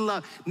dearly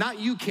loved. Not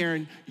you,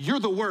 Karen. You're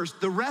the worst.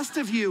 The rest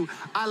of you,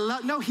 I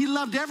love. No, he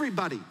loved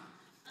everybody.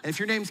 And if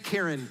your name's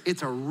Karen,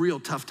 it's a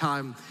real tough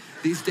time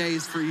these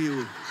days for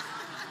you.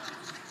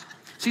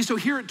 See, so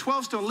here at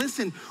 12 Stone,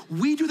 listen,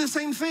 we do the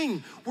same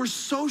thing. We're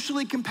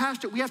socially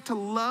compassionate. We have to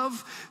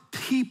love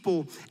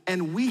people,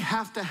 and we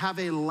have to have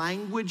a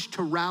language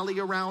to rally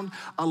around,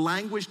 a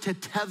language to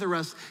tether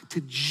us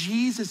to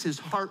Jesus's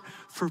heart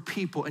for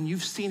people. And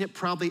you've seen it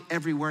probably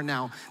everywhere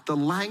now. The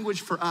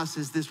language for us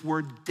is this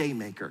word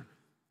daymaker.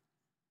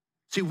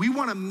 See, we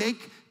want to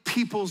make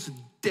people's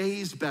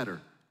days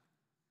better.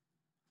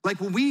 Like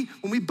when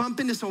we bump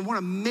into someone, we want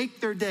to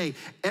make their day.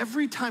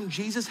 Every time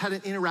Jesus had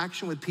an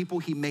interaction with people,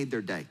 he made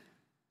their day.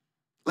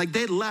 Like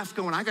they left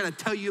going, I got to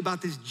tell you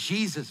about this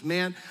Jesus,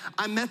 man.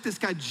 I met this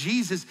guy,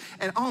 Jesus,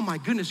 and oh my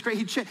goodness,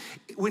 great.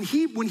 When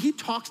he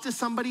talks to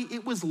somebody,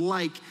 it was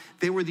like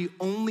they were the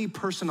only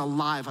person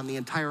alive on the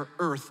entire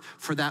earth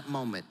for that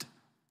moment.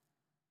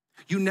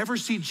 You never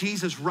see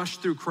Jesus rush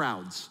through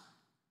crowds.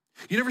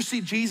 You never see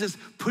Jesus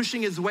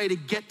pushing his way to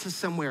get to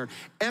somewhere.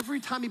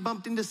 Every time he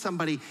bumped into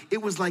somebody, it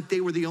was like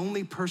they were the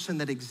only person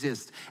that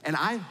exists. And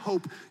I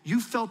hope you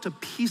felt a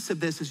piece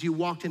of this as you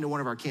walked into one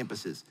of our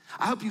campuses.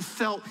 I hope you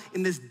felt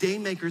in this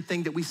Daymaker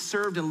thing that we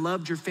served and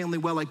loved your family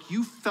well, like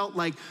you felt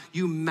like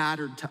you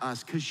mattered to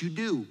us, because you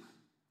do.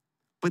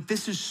 But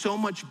this is so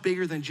much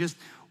bigger than just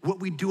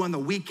what we do on the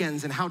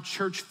weekends and how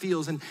church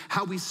feels and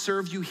how we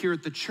serve you here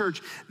at the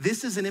church.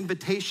 This is an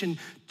invitation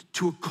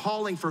to a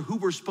calling for who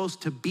we're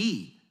supposed to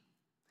be.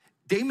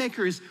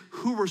 Daymaker is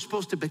who we're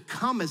supposed to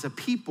become as a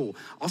people.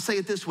 I'll say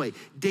it this way.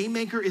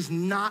 Daymaker is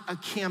not a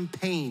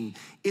campaign,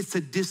 it's a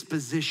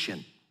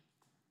disposition.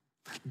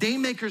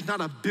 Daymaker's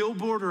not a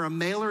billboard or a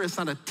mailer. It's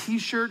not a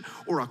t-shirt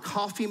or a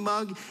coffee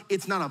mug.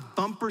 It's not a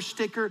bumper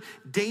sticker.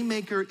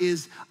 Daymaker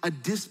is a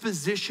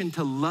disposition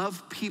to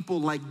love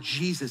people like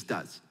Jesus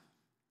does.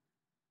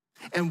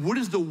 And what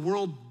is the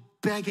world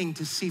begging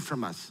to see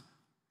from us?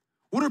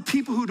 What are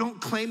people who don't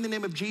claim the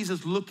name of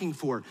Jesus looking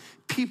for?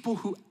 People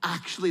who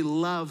actually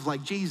love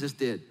like Jesus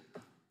did.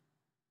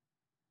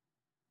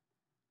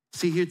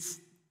 See, it's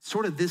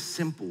sort of this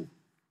simple.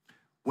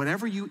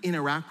 Whenever you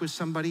interact with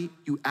somebody,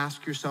 you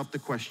ask yourself the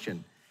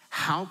question,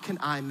 how can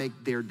I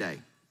make their day?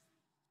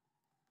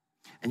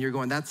 And you're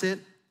going, that's it?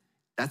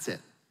 That's it.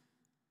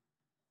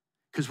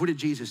 Because what did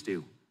Jesus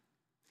do?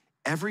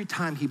 Every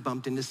time he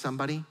bumped into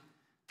somebody,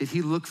 did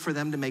he look for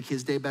them to make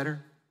his day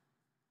better?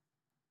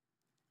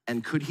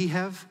 And could he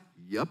have?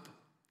 Yup.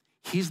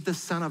 He's the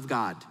Son of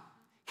God.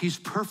 He's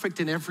perfect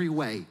in every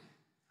way.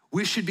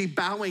 We should be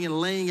bowing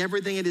and laying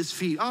everything at his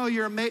feet. Oh,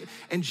 you're amazing.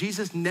 And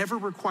Jesus never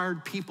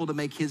required people to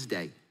make his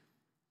day.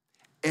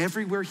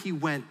 Everywhere he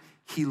went,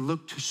 he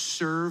looked to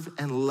serve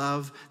and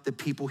love the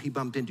people he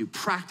bumped into.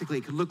 Practically,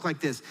 it could look like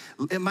this.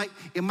 It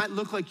might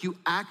look like you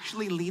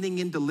actually leaning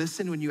in to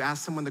listen when you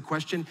ask someone the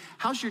question,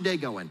 how's your day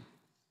going?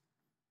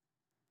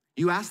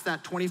 You ask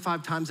that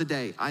 25 times a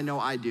day. I know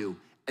I do.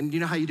 And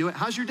you know how you do it?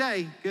 How's your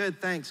day? Good,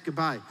 thanks,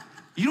 goodbye.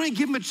 You don't even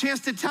give them a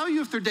chance to tell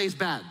you if their day's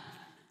bad.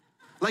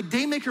 Like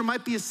Daymaker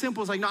might be as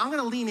simple as like, no, I'm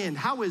gonna lean in.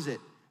 How is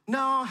it?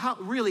 No,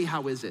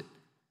 how is it?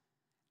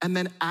 And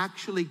then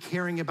actually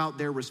caring about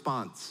their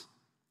response.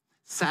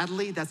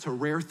 Sadly, that's a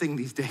rare thing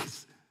these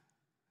days.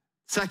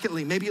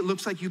 Secondly, maybe it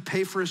looks like you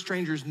pay for a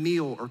stranger's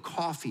meal or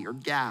coffee or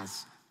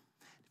gas.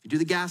 If you do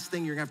the gas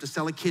thing, you're gonna have to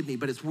sell a kidney,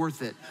 but it's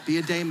worth it. Be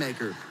a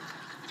Daymaker.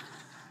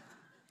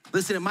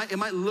 Listen, it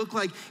might look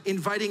like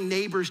inviting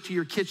neighbors to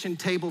your kitchen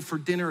table for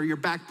dinner or your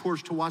back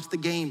porch to watch the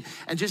game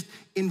and just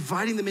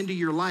inviting them into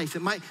your life.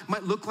 It might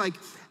look like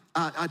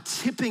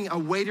tipping a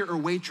waiter or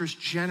waitress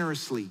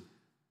generously.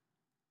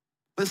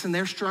 Listen,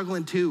 they're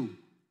struggling too.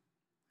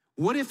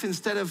 What if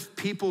instead of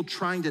people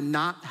trying to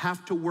not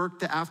have to work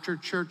the after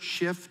church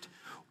shift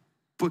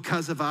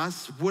because of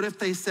us, what if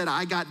they said,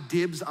 I got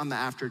dibs on the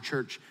after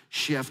church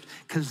shift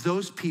because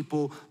those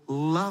people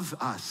love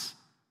us?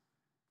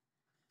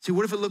 See,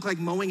 what if it looked like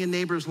mowing a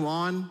neighbor's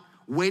lawn,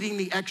 waiting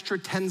the extra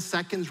 10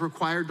 seconds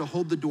required to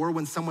hold the door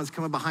when someone's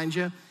coming behind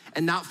you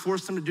and not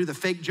force them to do the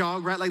fake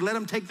jog, right? Like let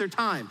them take their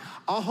time.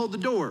 I'll hold the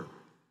door.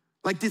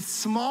 Like these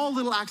small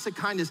little acts of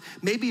kindness.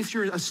 Maybe if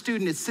you're a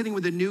student, it's sitting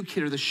with a new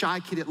kid or the shy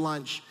kid at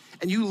lunch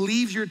and you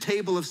leave your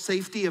table of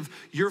safety of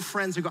your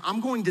friends and go, I'm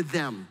going to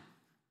them.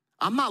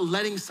 I'm not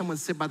letting someone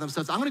sit by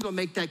themselves. I'm gonna go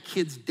make that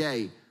kid's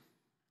day.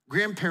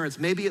 Grandparents,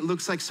 maybe it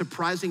looks like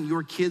surprising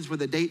your kids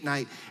with a date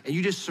night and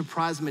you just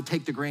surprise them and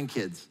take the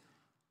grandkids.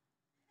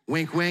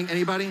 Wink, wink,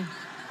 anybody?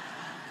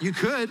 You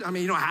could, I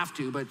mean, you don't have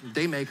to, but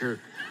Daymaker.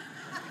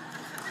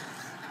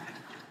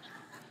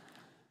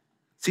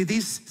 See,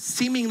 these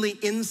seemingly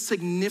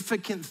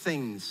insignificant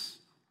things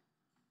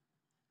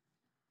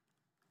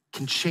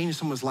can change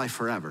someone's life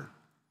forever.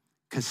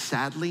 Because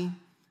sadly,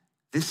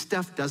 this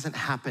stuff doesn't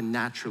happen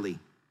naturally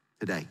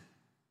today.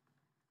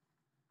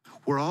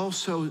 We're all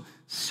so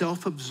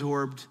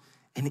self-absorbed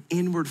and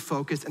inward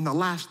focused, and the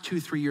last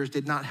 2-3 years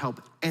did not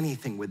help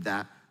anything with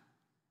that.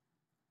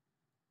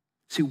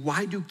 See,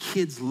 why do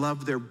kids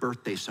love their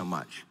birthday so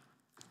much?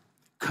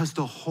 Because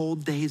the whole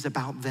day is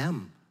about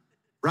them,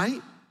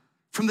 right?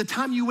 From the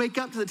time you wake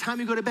up to the time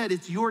you go to bed,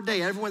 it's your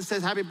day. Everyone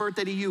says happy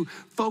birthday to you.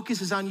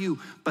 Focus is on you.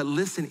 But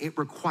listen, it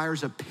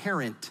requires a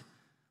parent,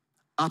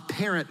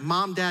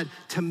 mom, dad,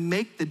 to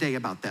make the day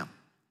about them.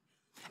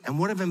 And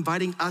what I'm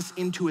inviting us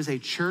into as a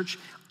church,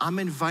 I'm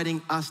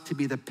inviting us to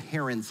be the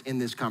parents in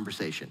this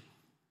conversation.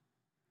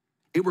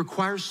 It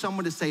requires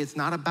someone to say, it's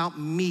not about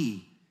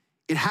me.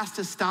 It has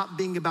to stop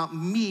being about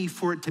me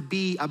for it to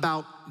be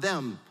about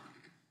them.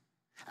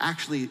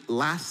 Actually,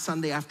 last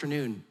Sunday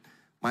afternoon,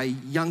 my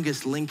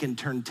youngest Lincoln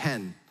turned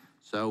 10.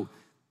 So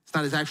it's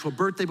not his actual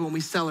birthday, but when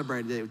we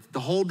celebrated it, the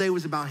whole day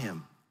was about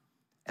him.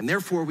 And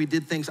therefore, we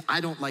did things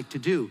I don't like to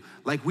do.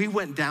 Like we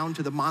went down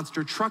to the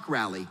Monster Truck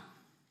Rally.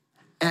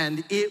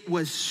 And it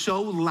was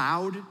so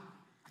loud,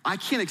 I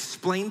can't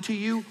explain to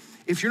you.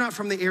 If you're not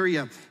from the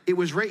area, it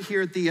was right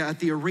here at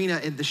the arena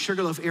in the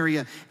Sugarloaf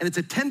area, and it's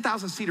a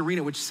 10,000 seat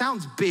arena, which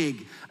sounds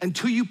big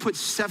until you put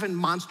 7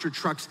 monster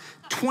trucks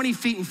 20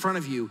 feet in front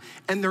of you,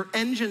 and their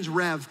engines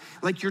rev,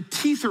 like your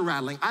teeth are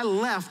rattling. I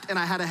left and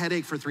I had a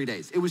headache for 3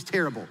 days. It was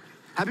terrible.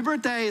 Happy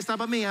birthday, it's not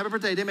about me, happy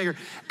birthday, Daymaker.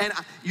 And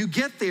you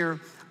get there,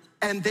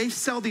 and they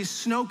sell these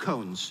snow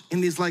cones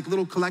in these like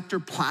little collector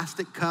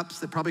plastic cups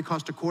that probably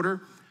cost $0.25.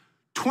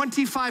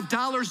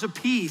 $25 a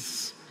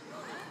piece.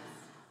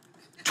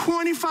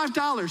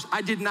 $25.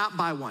 I did not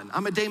buy one.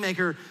 I'm a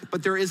Daymaker,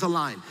 but there is a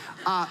line.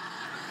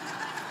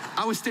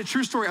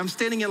 True story, I'm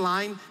standing in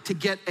line to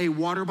get a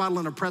water bottle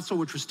and a pretzel,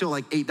 which was still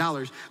like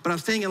 $8, but I'm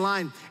standing in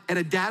line and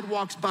a dad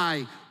walks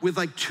by with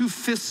like 2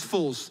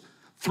 fistfuls,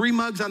 3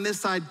 mugs on this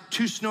side,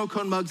 2 snow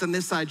cone mugs on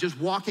this side, just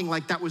walking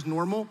like that was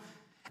normal.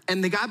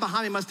 And the guy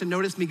behind me must have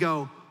noticed me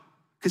go,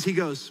 because he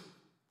goes,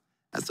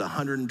 That's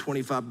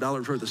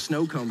 $125 worth of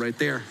snow cone right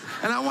there.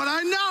 And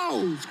I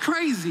know, it's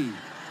crazy.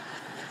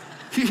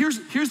 Here's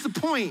the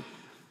point.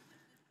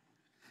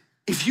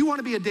 If you want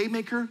to be a day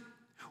maker,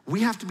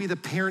 we have to be the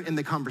parent in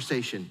the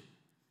conversation.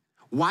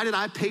 Why did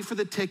I pay for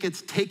the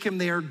tickets, take him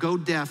there, go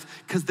deaf?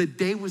 Because the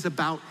day was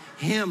about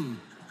him.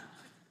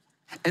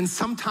 And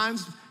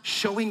sometimes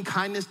showing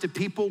kindness to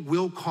people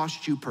will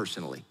cost you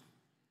personally.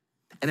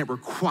 And it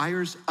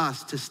requires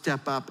us to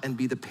step up and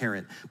be the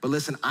parent. But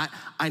listen,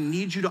 I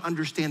need you to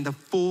understand the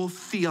full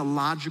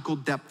theological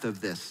depth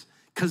of this.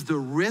 Because the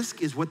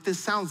risk is what this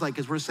sounds like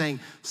is we're saying,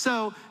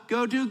 so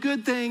go do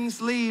good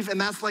things, leave.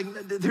 And that's like,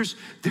 there's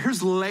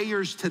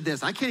layers to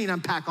this. I can't even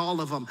unpack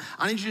all of them.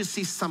 I need you to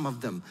see some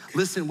of them.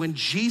 Listen, when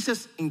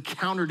Jesus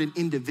encountered an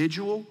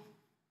individual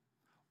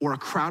or a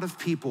crowd of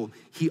people,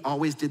 he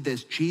always did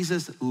this.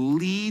 Jesus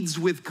leads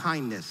with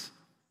kindness.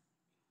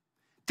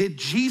 Did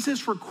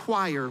Jesus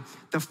require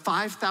the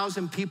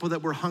 5,000 people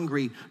that were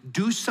hungry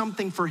do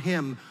something for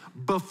him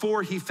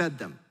before he fed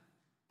them?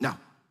 No.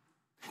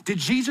 Did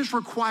Jesus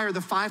require the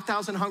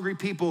 5,000 hungry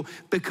people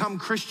become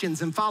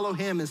Christians and follow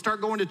him and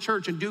start going to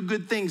church and do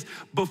good things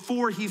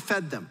before he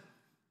fed them?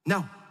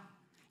 No.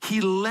 He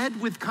led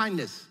with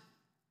kindness.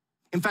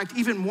 In fact,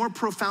 even more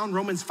profound,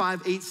 Romans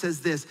 5:8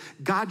 says this,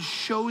 God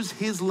shows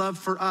his love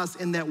for us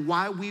in that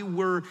while we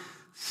were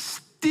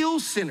still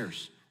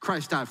sinners,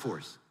 Christ died for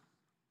us.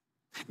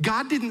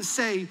 God didn't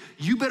say,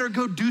 you better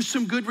go do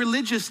some good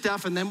religious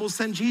stuff and then we'll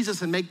send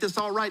Jesus and make this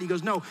all right. He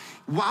goes, no,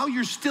 while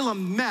you're still a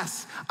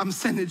mess, I'm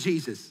sending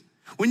Jesus.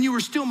 When you were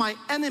still my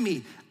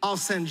enemy, I'll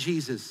send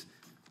Jesus.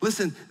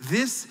 Listen,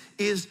 this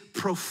is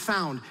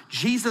profound.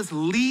 Jesus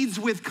leads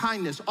with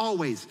kindness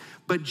always,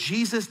 but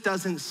Jesus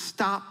doesn't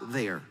stop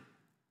there.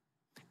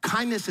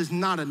 Kindness is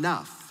not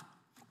enough.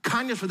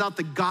 Kindness without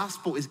the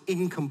gospel is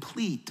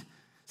incomplete.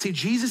 See,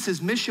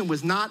 Jesus' mission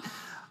was not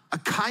a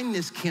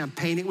kindness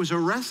campaign, it was a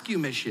rescue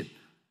mission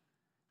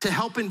to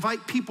help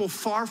invite people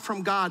far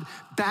from God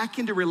back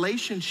into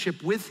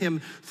relationship with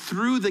him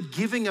through the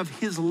giving of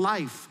his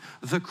life,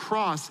 the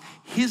cross,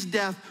 his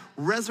death,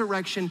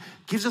 resurrection,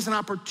 gives us an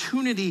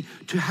opportunity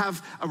to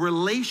have a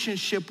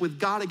relationship with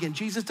God again.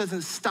 Jesus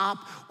doesn't stop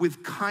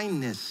with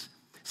kindness.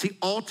 See,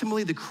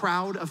 ultimately the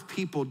crowd of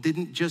people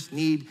didn't just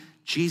need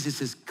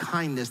Jesus'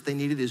 kindness, they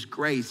needed his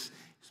grace,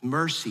 his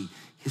mercy,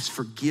 his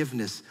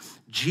forgiveness.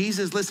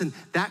 Jesus, listen,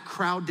 that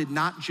crowd did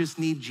not just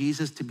need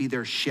Jesus to be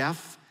their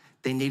chef,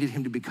 they needed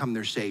him to become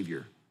their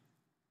savior.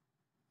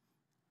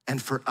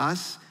 And for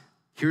us,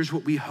 here's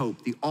what we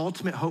hope. The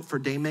ultimate hope for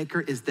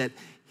Daymaker is that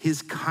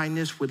his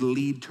kindness would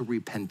lead to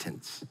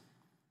repentance.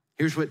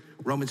 Here's what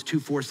Romans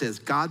 2:4 says,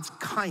 God's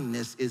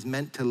kindness is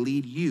meant to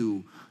lead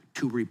you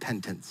to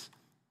repentance.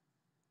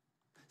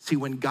 See,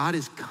 when God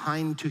is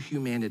kind to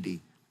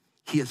humanity,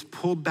 he has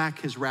pulled back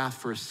his wrath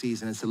for a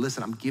season and said,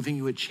 listen, I'm giving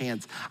you a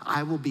chance.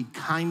 I will be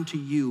kind to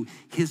you.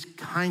 His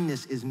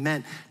kindness is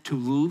meant to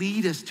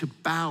lead us to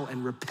bow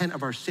and repent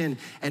of our sin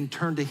and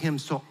turn to him.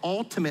 So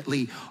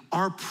ultimately,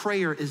 our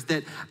prayer is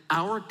that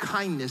our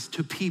kindness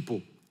to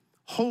people,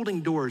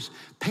 holding doors,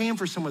 paying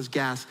for someone's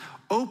gas,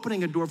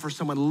 opening a door for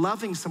someone,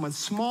 loving someone,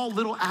 small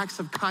little acts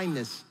of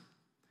kindness,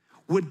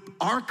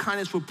 our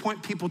kindness would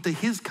point people to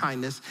his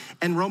kindness.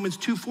 And Romans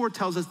 2:4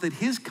 tells us that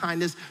his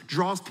kindness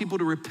draws people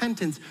to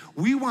repentance.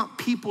 We want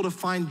people to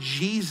find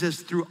Jesus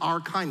through our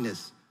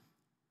kindness.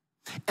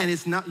 And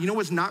it's not, you know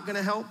what's not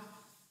gonna help?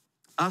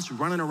 Us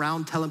running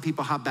around telling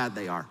people how bad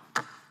they are.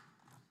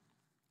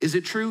 Is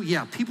it true?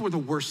 Yeah, people are the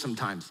worst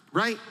sometimes,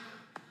 right?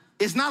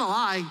 It's not a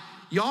lie.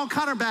 Y'all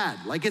kind of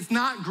bad. Like, it's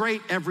not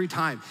great every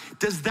time.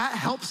 Does that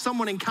help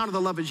someone encounter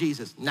the love of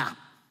Jesus? Nah.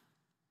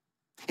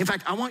 In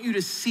fact, I want you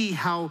to see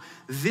how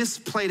this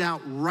played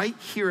out right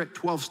here at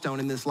 12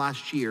 Stone in this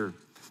last year.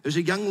 There's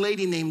a young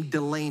lady named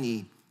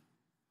Delaney,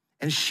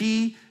 and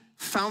she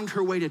found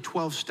her way to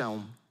 12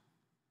 Stone.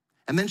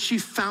 And then she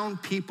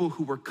found people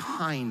who were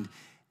kind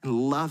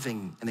and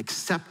loving and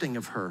accepting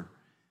of her.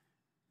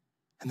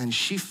 And then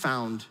she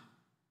found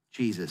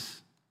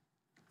Jesus.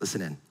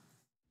 Listen in.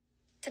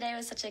 Today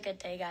was such a good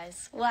day,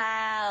 guys.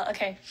 Wow.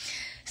 Okay.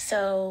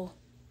 So,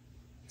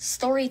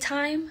 story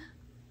time.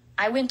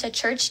 I went to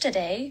church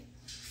today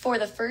for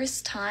the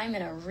first time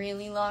in a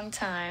really long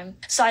time.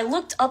 So I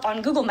looked up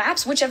on Google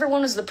Maps, whichever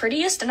one was the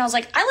prettiest, and I was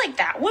like, I like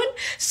that one.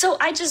 So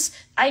I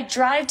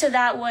drive to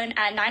that one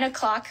at 9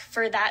 o'clock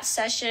for that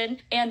session,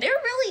 and they're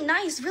really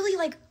nice, really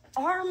like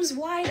arms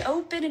wide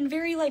open and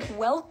very like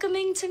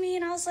welcoming to me.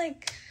 And I was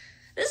like,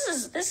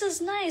 this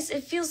is nice.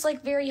 It feels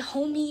like very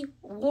homey,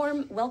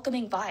 warm,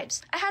 welcoming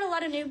vibes. I had a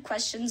lot of new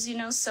questions,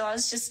 so I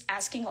was just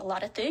asking a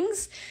lot of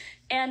things.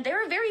 And they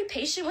were very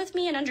patient with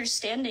me and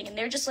understanding, and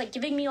they're just like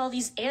giving me all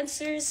these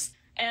answers.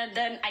 And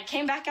then I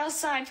came back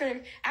outside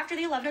after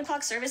the 11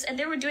 o'clock service, and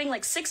they were doing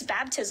like 6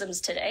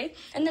 baptisms today.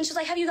 And then she's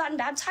like, have you gotten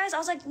baptized? I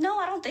was like, no,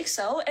 I don't think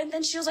so. And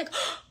then she was like,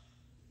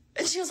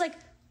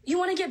 you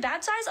want to get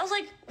baptized? I was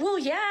like, well,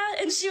 yeah.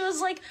 And she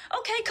was like,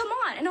 okay, come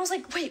on. And I was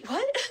like, wait,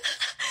 what?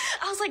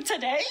 I was like,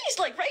 today? She's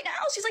like, right now?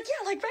 She's like,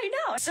 yeah, like right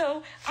now.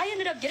 So I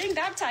ended up getting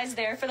baptized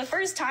there for the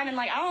first time. And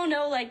like, I don't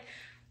know, like,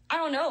 I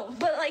don't know,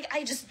 but like,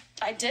 I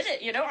did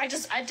it, you know, I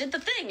did the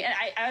thing. And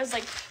I was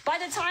like, by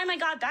the time I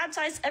got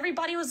baptized,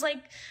 everybody was like,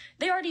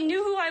 they already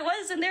knew who I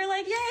was, and they're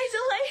like, yay,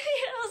 Delaney.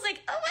 And I was like,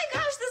 oh my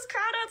gosh, this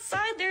crowd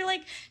outside, they're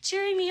like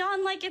cheering me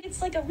on like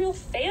it's like a real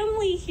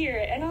family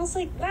here. And I was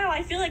like, wow,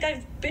 I feel like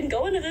I've been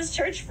going to this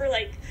church for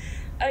like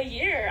a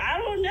year. I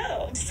don't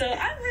know. So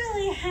I'm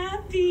really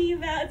happy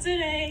about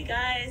today,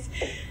 guys.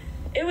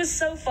 It was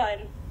so fun.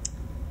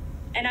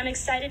 And I'm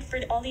excited for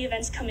all the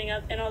events coming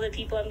up and all the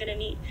people I'm gonna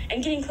meet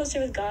and getting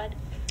closer with God.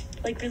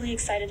 Like, really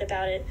excited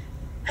about it.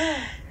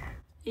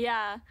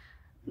 Yeah,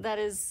 that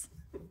is...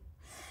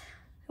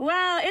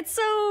 Wow, it's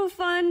so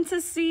fun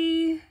to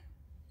see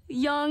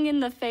young in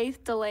the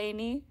faith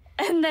Delaney.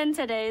 And then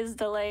today's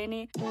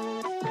Delaney.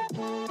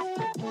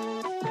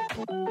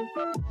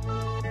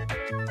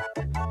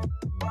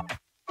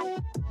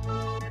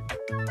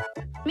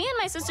 Me and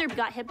my sister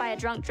got hit by a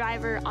drunk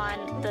driver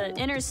on the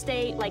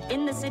interstate, like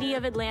in the city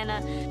of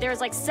Atlanta. There was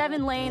like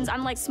 7 lanes.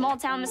 I'm like small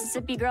town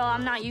Mississippi girl.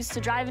 I'm not used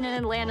to driving in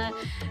Atlanta.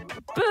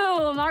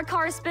 Boom, our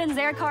car spins,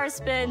 their car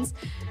spins.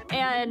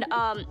 And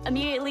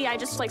immediately I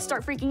just like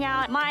start freaking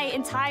out. My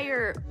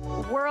entire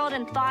world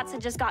and thoughts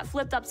had just got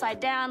flipped upside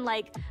down.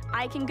 Like,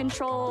 I can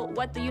control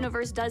what the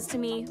universe does to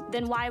me,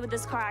 then why would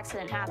this car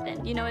accident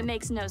happen? You know, it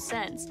makes no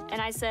sense. And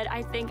I said,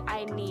 I think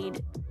I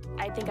need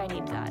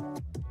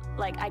God.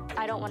 Like,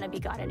 I don't want to be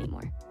God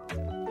anymore.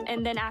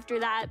 And then after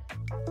that,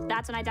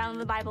 that's when I downloaded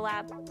the Bible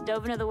app,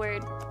 dove into the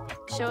Word,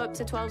 show up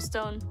to 12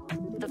 Stone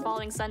the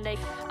following Sunday.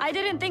 I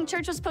didn't think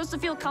church was supposed to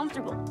feel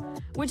comfortable,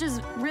 which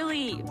is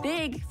really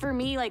big for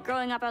me. Like,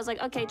 growing up, I was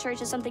like, okay,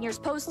 church is something you're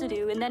supposed to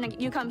do. And then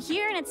you come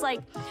here and it's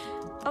like,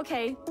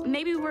 okay,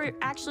 maybe we're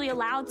actually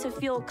allowed to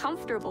feel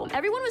comfortable.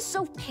 Everyone was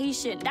so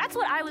patient. That's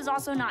what I was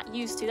also not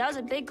used to. That was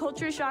a big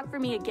culture shock for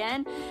me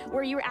again,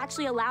 where you were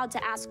actually allowed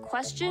to ask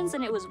questions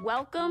and it was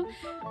welcome.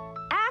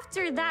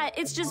 After that,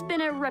 it's just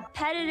been a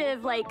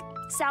repetitive, like,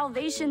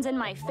 salvations in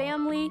my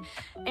family.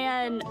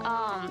 And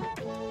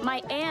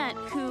my aunt,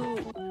 who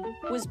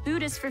was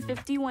Buddhist for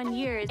 51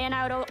 years, and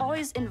I would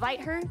always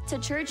invite her to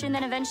church, and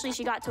then eventually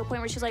she got to a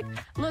point where she's like,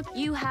 look,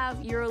 you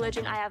have your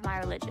religion, I have my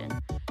religion.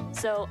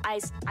 So I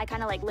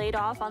kind of like laid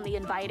off on the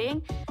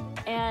inviting.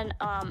 And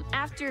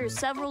after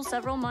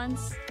several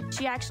months,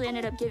 she actually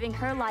ended up giving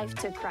her life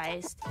to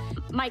Christ.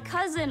 My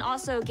cousin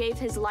also gave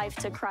his life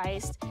to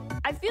Christ.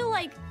 I feel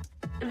like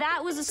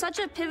that was such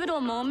a pivotal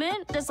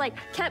moment, just like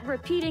kept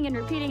repeating and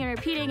repeating and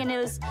repeating, and it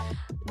was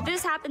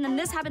this happened, then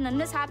this happened, then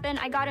this happened.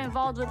 I got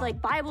involved with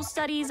like Bible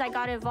studies. I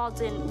got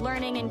involved in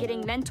learning and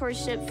getting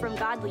mentorship from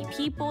godly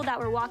people that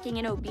were walking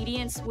in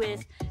obedience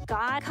with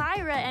God.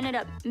 Kyra ended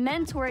up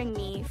mentoring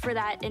me for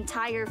that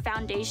entire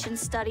foundation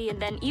study,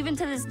 and then even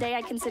to this day,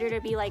 I consider her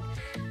to be like,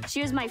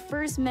 she was my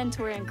first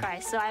mentor in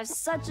Christ. So I have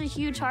such a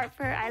huge heart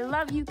for her. I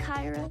love you,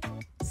 Kyra,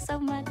 so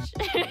much.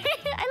 I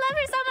love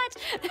her so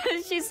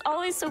much. She's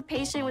always so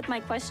patient with my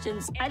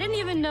questions. I didn't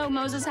even know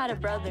Moses had a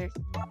brother.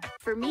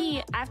 For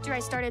me, after I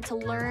started to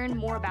learn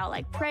more about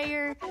like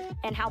prayer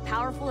and how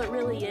powerful it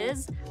really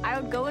is, I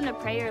would go into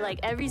prayer like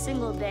every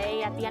single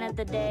day at the end of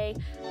the day,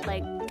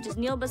 like just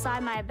kneel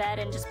beside my bed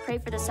and just pray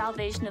for the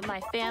salvation of my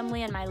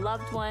family and my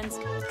loved ones.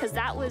 Because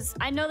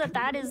I know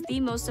that is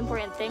the most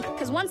important thing.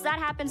 Because once that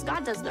happens,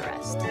 God does the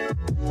rest.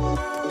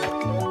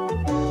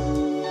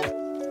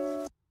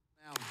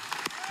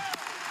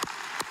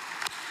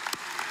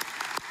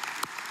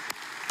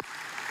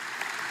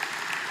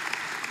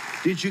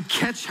 Did you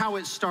catch how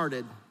it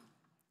started?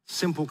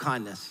 Simple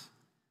kindness.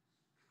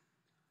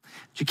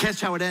 Did you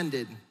catch how it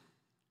ended?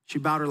 She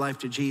bowed her life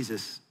to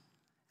Jesus.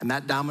 And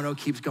that domino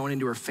keeps going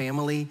into her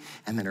family,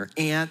 and then her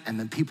aunt, and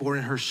then people are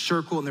in her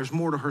circle, and there's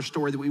more to her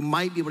story that we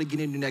might be able to get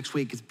into next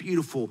week. It's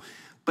beautiful.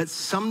 But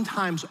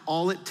sometimes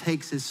all it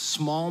takes is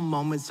small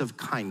moments of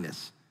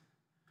kindness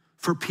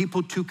for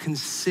people to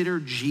consider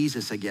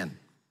Jesus again.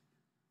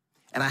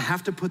 And I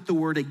have to put the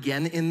word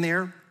again in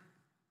there,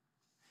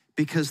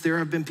 because there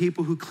have been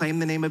people who claim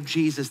the name of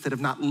Jesus that have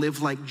not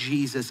lived like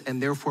Jesus,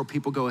 and therefore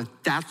people go, if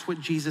that's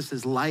what Jesus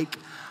is like,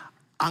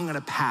 I'm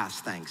gonna pass,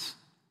 thanks.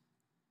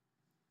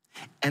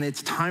 And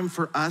it's time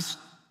for us,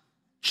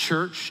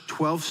 church,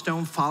 12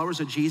 Stone followers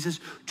of Jesus,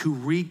 to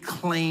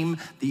reclaim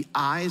the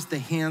eyes, the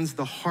hands,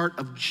 the heart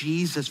of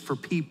Jesus for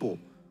people.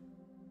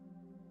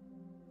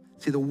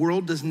 See, the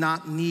world does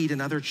not need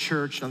another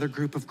church, another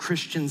group of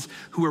Christians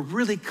who are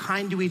really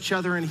kind to each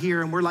other in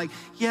here, and we're like,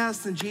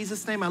 yes, in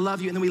Jesus' name, I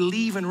love you, and then we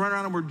leave and run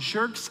around and we're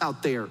jerks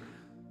out there.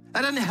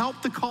 That doesn't help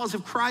the cause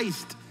of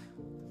Christ.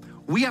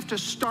 We have to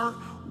start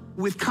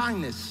with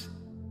kindness.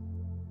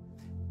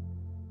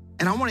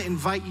 And I want to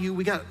invite you,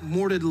 we got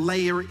more to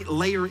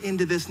layer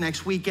into this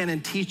next weekend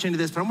and teach into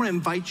this, but I want to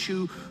invite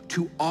you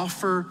to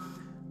offer,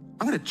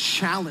 I'm going to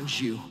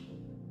challenge you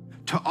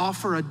to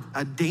offer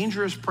a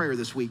dangerous prayer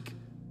this week.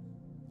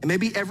 And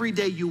maybe every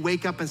day you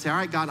wake up and say, all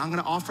right, God, I'm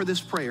gonna offer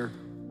this prayer.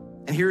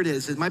 And here it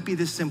is. It might be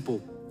this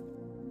simple.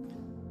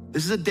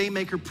 This is a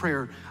daymaker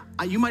prayer.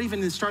 You might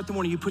even start the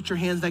morning, you put your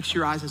hands next to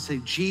your eyes and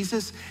say,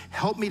 Jesus,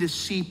 help me to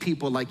see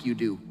people like you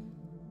do.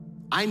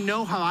 I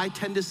know how I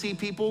tend to see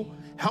people.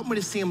 Help me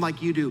to see them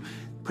like you do.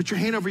 Put your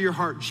hand over your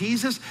heart.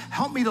 Jesus,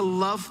 help me to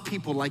love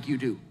people like you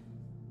do.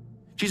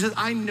 Jesus,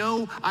 I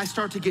know I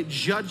start to get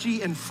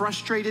judgy and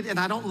frustrated and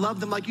I don't love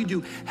them like you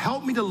do.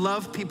 Help me to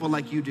love people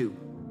like you do.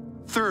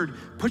 Third,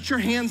 put your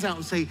hands out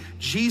and say,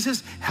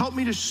 Jesus, help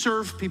me to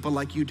serve people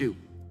like you do.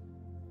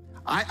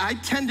 I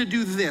tend to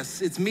do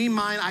this. It's me,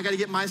 mine. I got to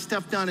get my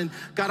stuff done. And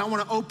God, I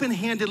want to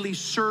open-handedly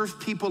serve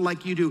people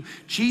like you do.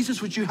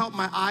 Jesus, would you help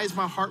my eyes,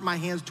 my heart, my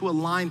hands to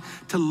align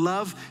to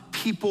love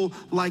people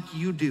like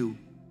you do?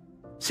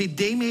 See,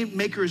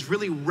 Daymaker is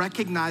really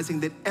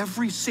recognizing that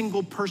every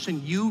single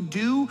person you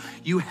do,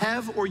 you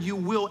have, or you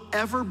will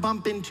ever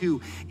bump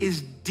into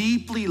is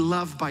deeply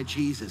loved by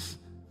Jesus.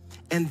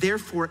 And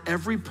therefore,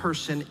 every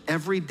person,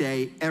 every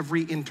day,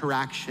 every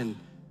interaction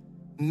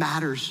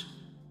matters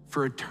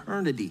for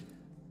eternity.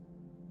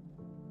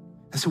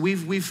 And so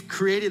we've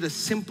created a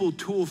simple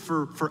tool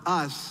for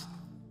us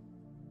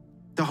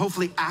to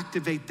hopefully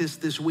activate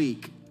this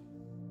week.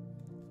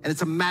 And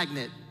it's a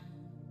magnet.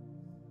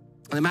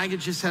 And the magnet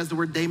just has the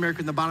word Daymaker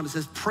in the bottom. It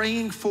says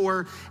praying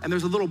for, and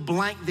there's a little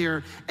blank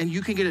there, and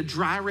you can get a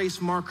dry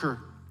erase marker.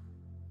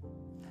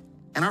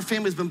 And our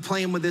family's been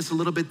playing with this a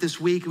little bit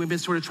this week, and we've been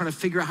sort of trying to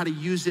figure out how to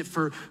use it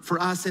for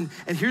us. And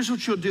here's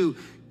what you'll do.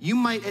 You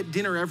might at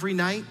dinner every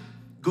night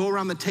go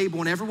around the table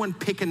and everyone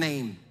pick a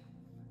name.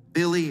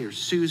 Billy or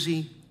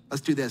Susie.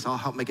 Let's do this. I'll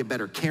help make it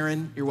better.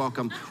 Karen, you're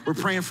welcome. We're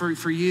praying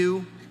for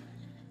you.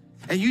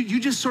 And you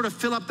just sort of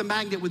fill up the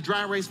magnet with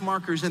dry erase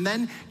markers, and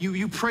then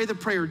you pray the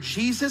prayer,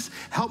 Jesus,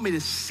 help me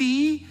to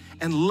see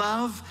and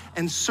love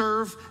and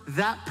serve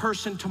that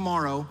person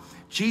tomorrow.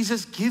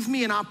 Jesus, give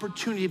me an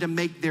opportunity to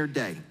make their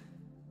day.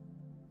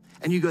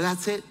 And you go,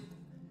 that's it?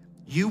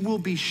 You will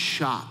be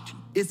shocked.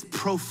 It's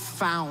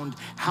profound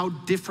how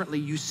differently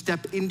you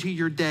step into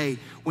your day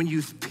when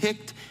you've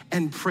picked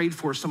and prayed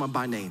for someone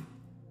by name.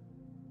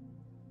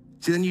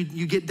 See, then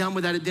you get done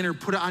with that at dinner,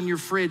 put it on your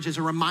fridge as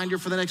a reminder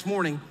for the next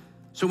morning.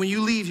 So when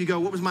you leave, you go,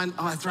 what was mine?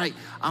 Oh, that's right.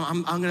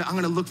 I'm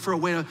gonna look for a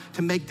way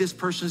to make this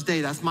person's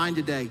day. That's mine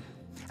today.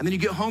 And then you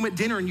get home at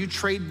dinner and you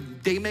trade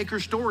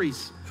Daymaker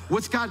stories.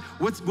 What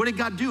did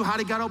God do? How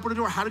did God open the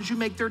door? How did you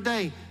make their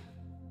day?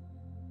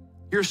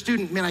 You're a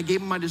student, man, I gave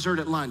them my dessert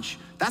at lunch.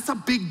 That's a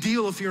big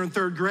deal if you're in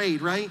third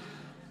grade, right?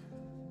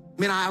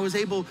 Man, I was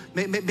able,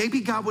 maybe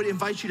God would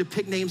invite you to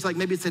pick names like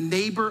maybe it's a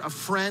neighbor, a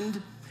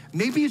friend,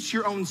 maybe it's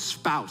your own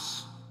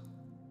spouse.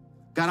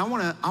 God,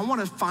 I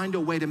wanna find a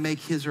way to make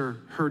his or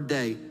her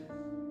day.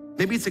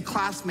 Maybe it's a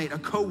classmate, a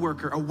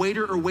coworker, a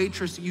waiter or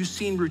waitress that you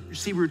see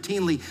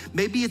routinely.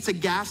 Maybe it's a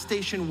gas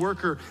station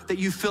worker that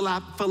you fill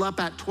up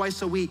at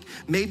twice a week.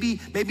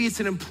 Maybe it's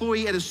an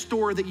employee at a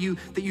store that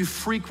you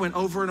frequent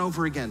over and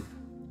over again.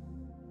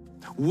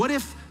 What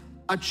if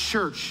a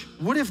church,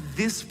 what if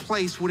this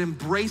place would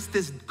embrace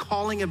this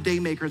calling of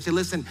Daymaker and say,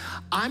 listen,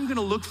 I'm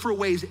gonna look for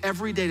ways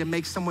every day to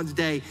make someone's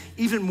day.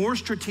 Even more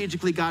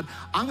strategically, God,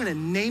 I'm gonna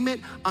name it,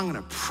 I'm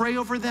gonna pray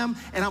over them,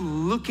 and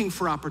I'm looking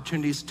for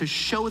opportunities to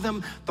show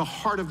them the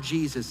heart of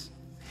Jesus.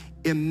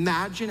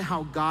 Imagine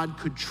how God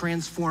could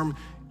transform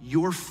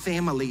your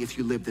family if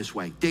you live this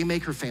way.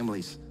 Daymaker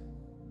families.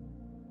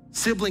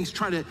 Siblings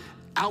trying to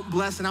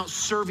out-bless and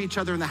out-serve each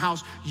other in the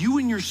house. You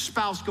and your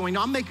spouse going,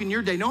 no, I'm making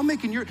your day. No, I'm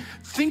making your.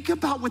 Think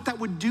about what that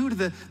would do to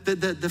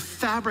the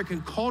fabric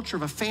and culture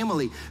of a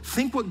family.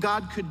 Think what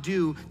God could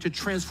do to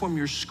transform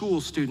your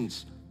school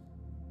students.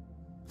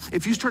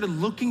 If you started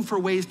looking for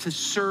ways to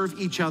serve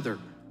each other,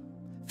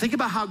 think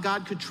about how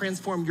God could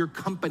transform your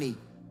company,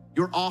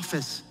 your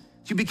office.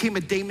 If you became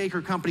a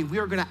Daymaker company, we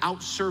are gonna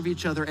out-serve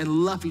each other and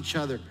love each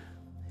other.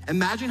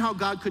 Imagine how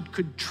God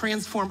could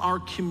transform our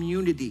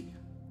community,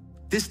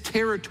 this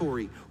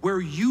territory where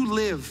you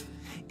live,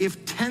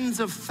 if tens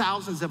of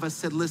thousands of us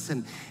said,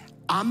 listen,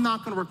 I'm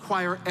not gonna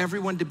require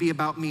everyone to be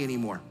about me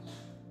anymore.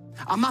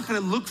 I'm not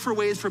gonna look for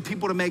ways for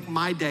people to make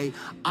my day.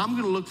 I'm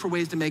gonna look for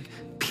ways to make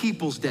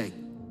people's day.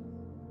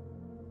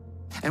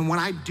 And when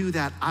I do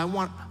that, I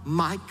want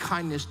my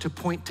kindness to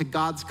point to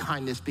God's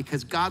kindness,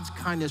 because God's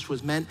kindness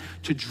was meant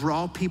to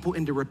draw people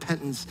into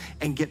repentance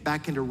and get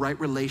back into right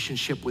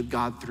relationship with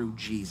God through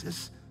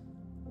Jesus.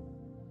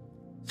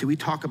 See, we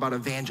talk about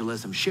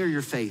evangelism, share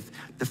your faith.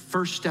 The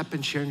first step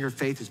in sharing your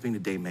faith is being a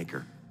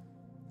Daymaker.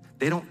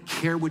 They don't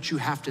care what you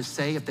have to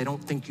say if they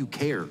don't think you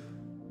care.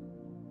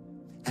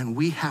 And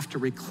we have to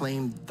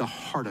reclaim the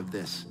heart of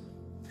this.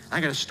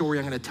 I got a story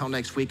I'm gonna tell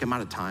next week. I'm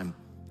out of time.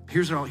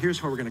 Here's how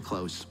we're gonna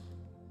close.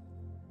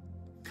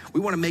 We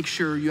wanna make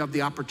sure you have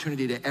the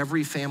opportunity to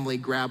every family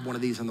grab one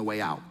of these on the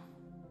way out.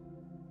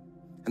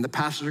 And the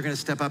pastors are gonna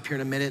step up here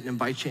in a minute and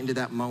invite you into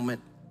that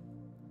moment.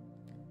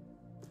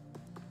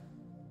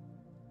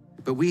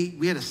 But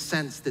we had a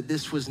sense that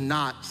this was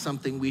not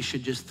something we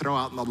should just throw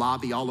out in the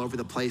lobby all over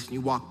the place and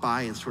you walk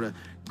by and sort of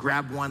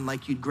grab one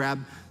like you'd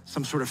grab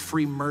some sort of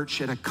free merch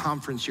at a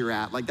conference you're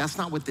at. Like, that's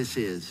not what this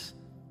is.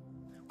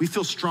 We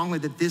feel strongly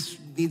that this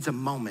needs a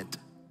moment.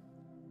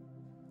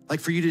 Like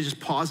for you to just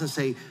pause and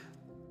say,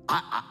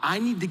 I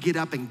need to get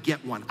up and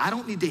get one. I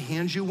don't need to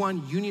hand you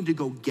one, you need to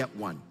go get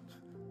one.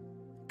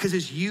 Because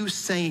it's you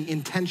saying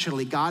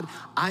intentionally, God,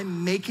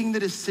 I'm making the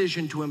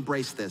decision to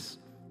embrace this.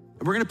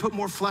 And we're gonna put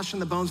more flesh on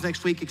the bones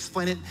next week,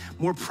 explain it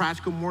more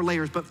practical, more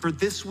layers. But for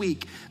this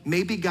week,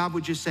 maybe God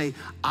would just say,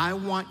 I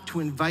want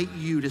to invite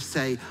you to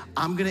say,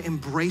 I'm gonna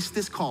embrace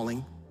this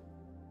calling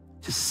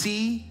to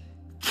see,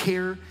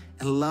 care,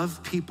 and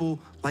love people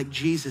like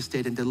Jesus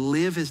did and to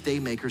live as day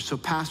makers. So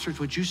pastors,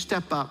 would you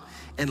step up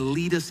and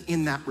lead us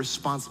in that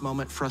response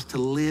moment for us to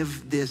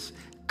live this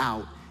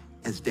out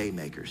as day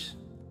makers?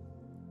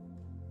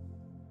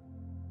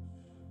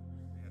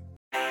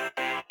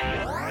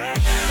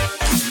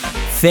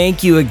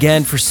 Thank you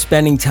again for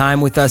spending time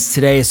with us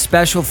today. A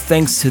special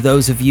thanks to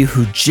those of you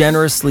who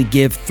generously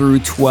give through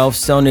 12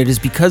 Stone. It is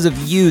because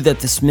of you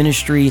that this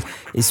ministry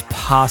is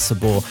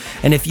possible.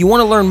 And if you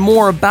want to learn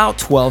more about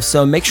 12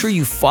 Stone, make sure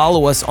you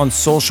follow us on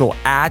social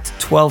at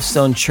 12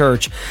 Stone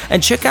Church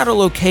and check out a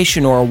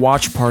location or a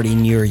watch party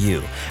near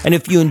you. And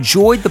if you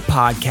enjoyed the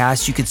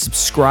podcast, you could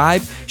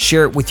subscribe,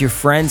 share it with your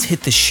friends,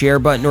 hit the share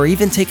button, or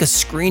even take a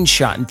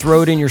screenshot and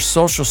throw it in your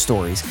social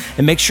stories.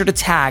 And make sure to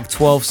tag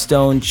 12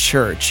 Stone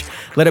Church.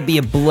 Let it be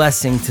a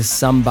blessing to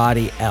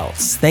somebody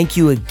else. Thank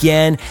you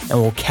again,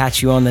 and we'll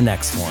catch you on the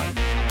next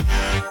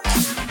one.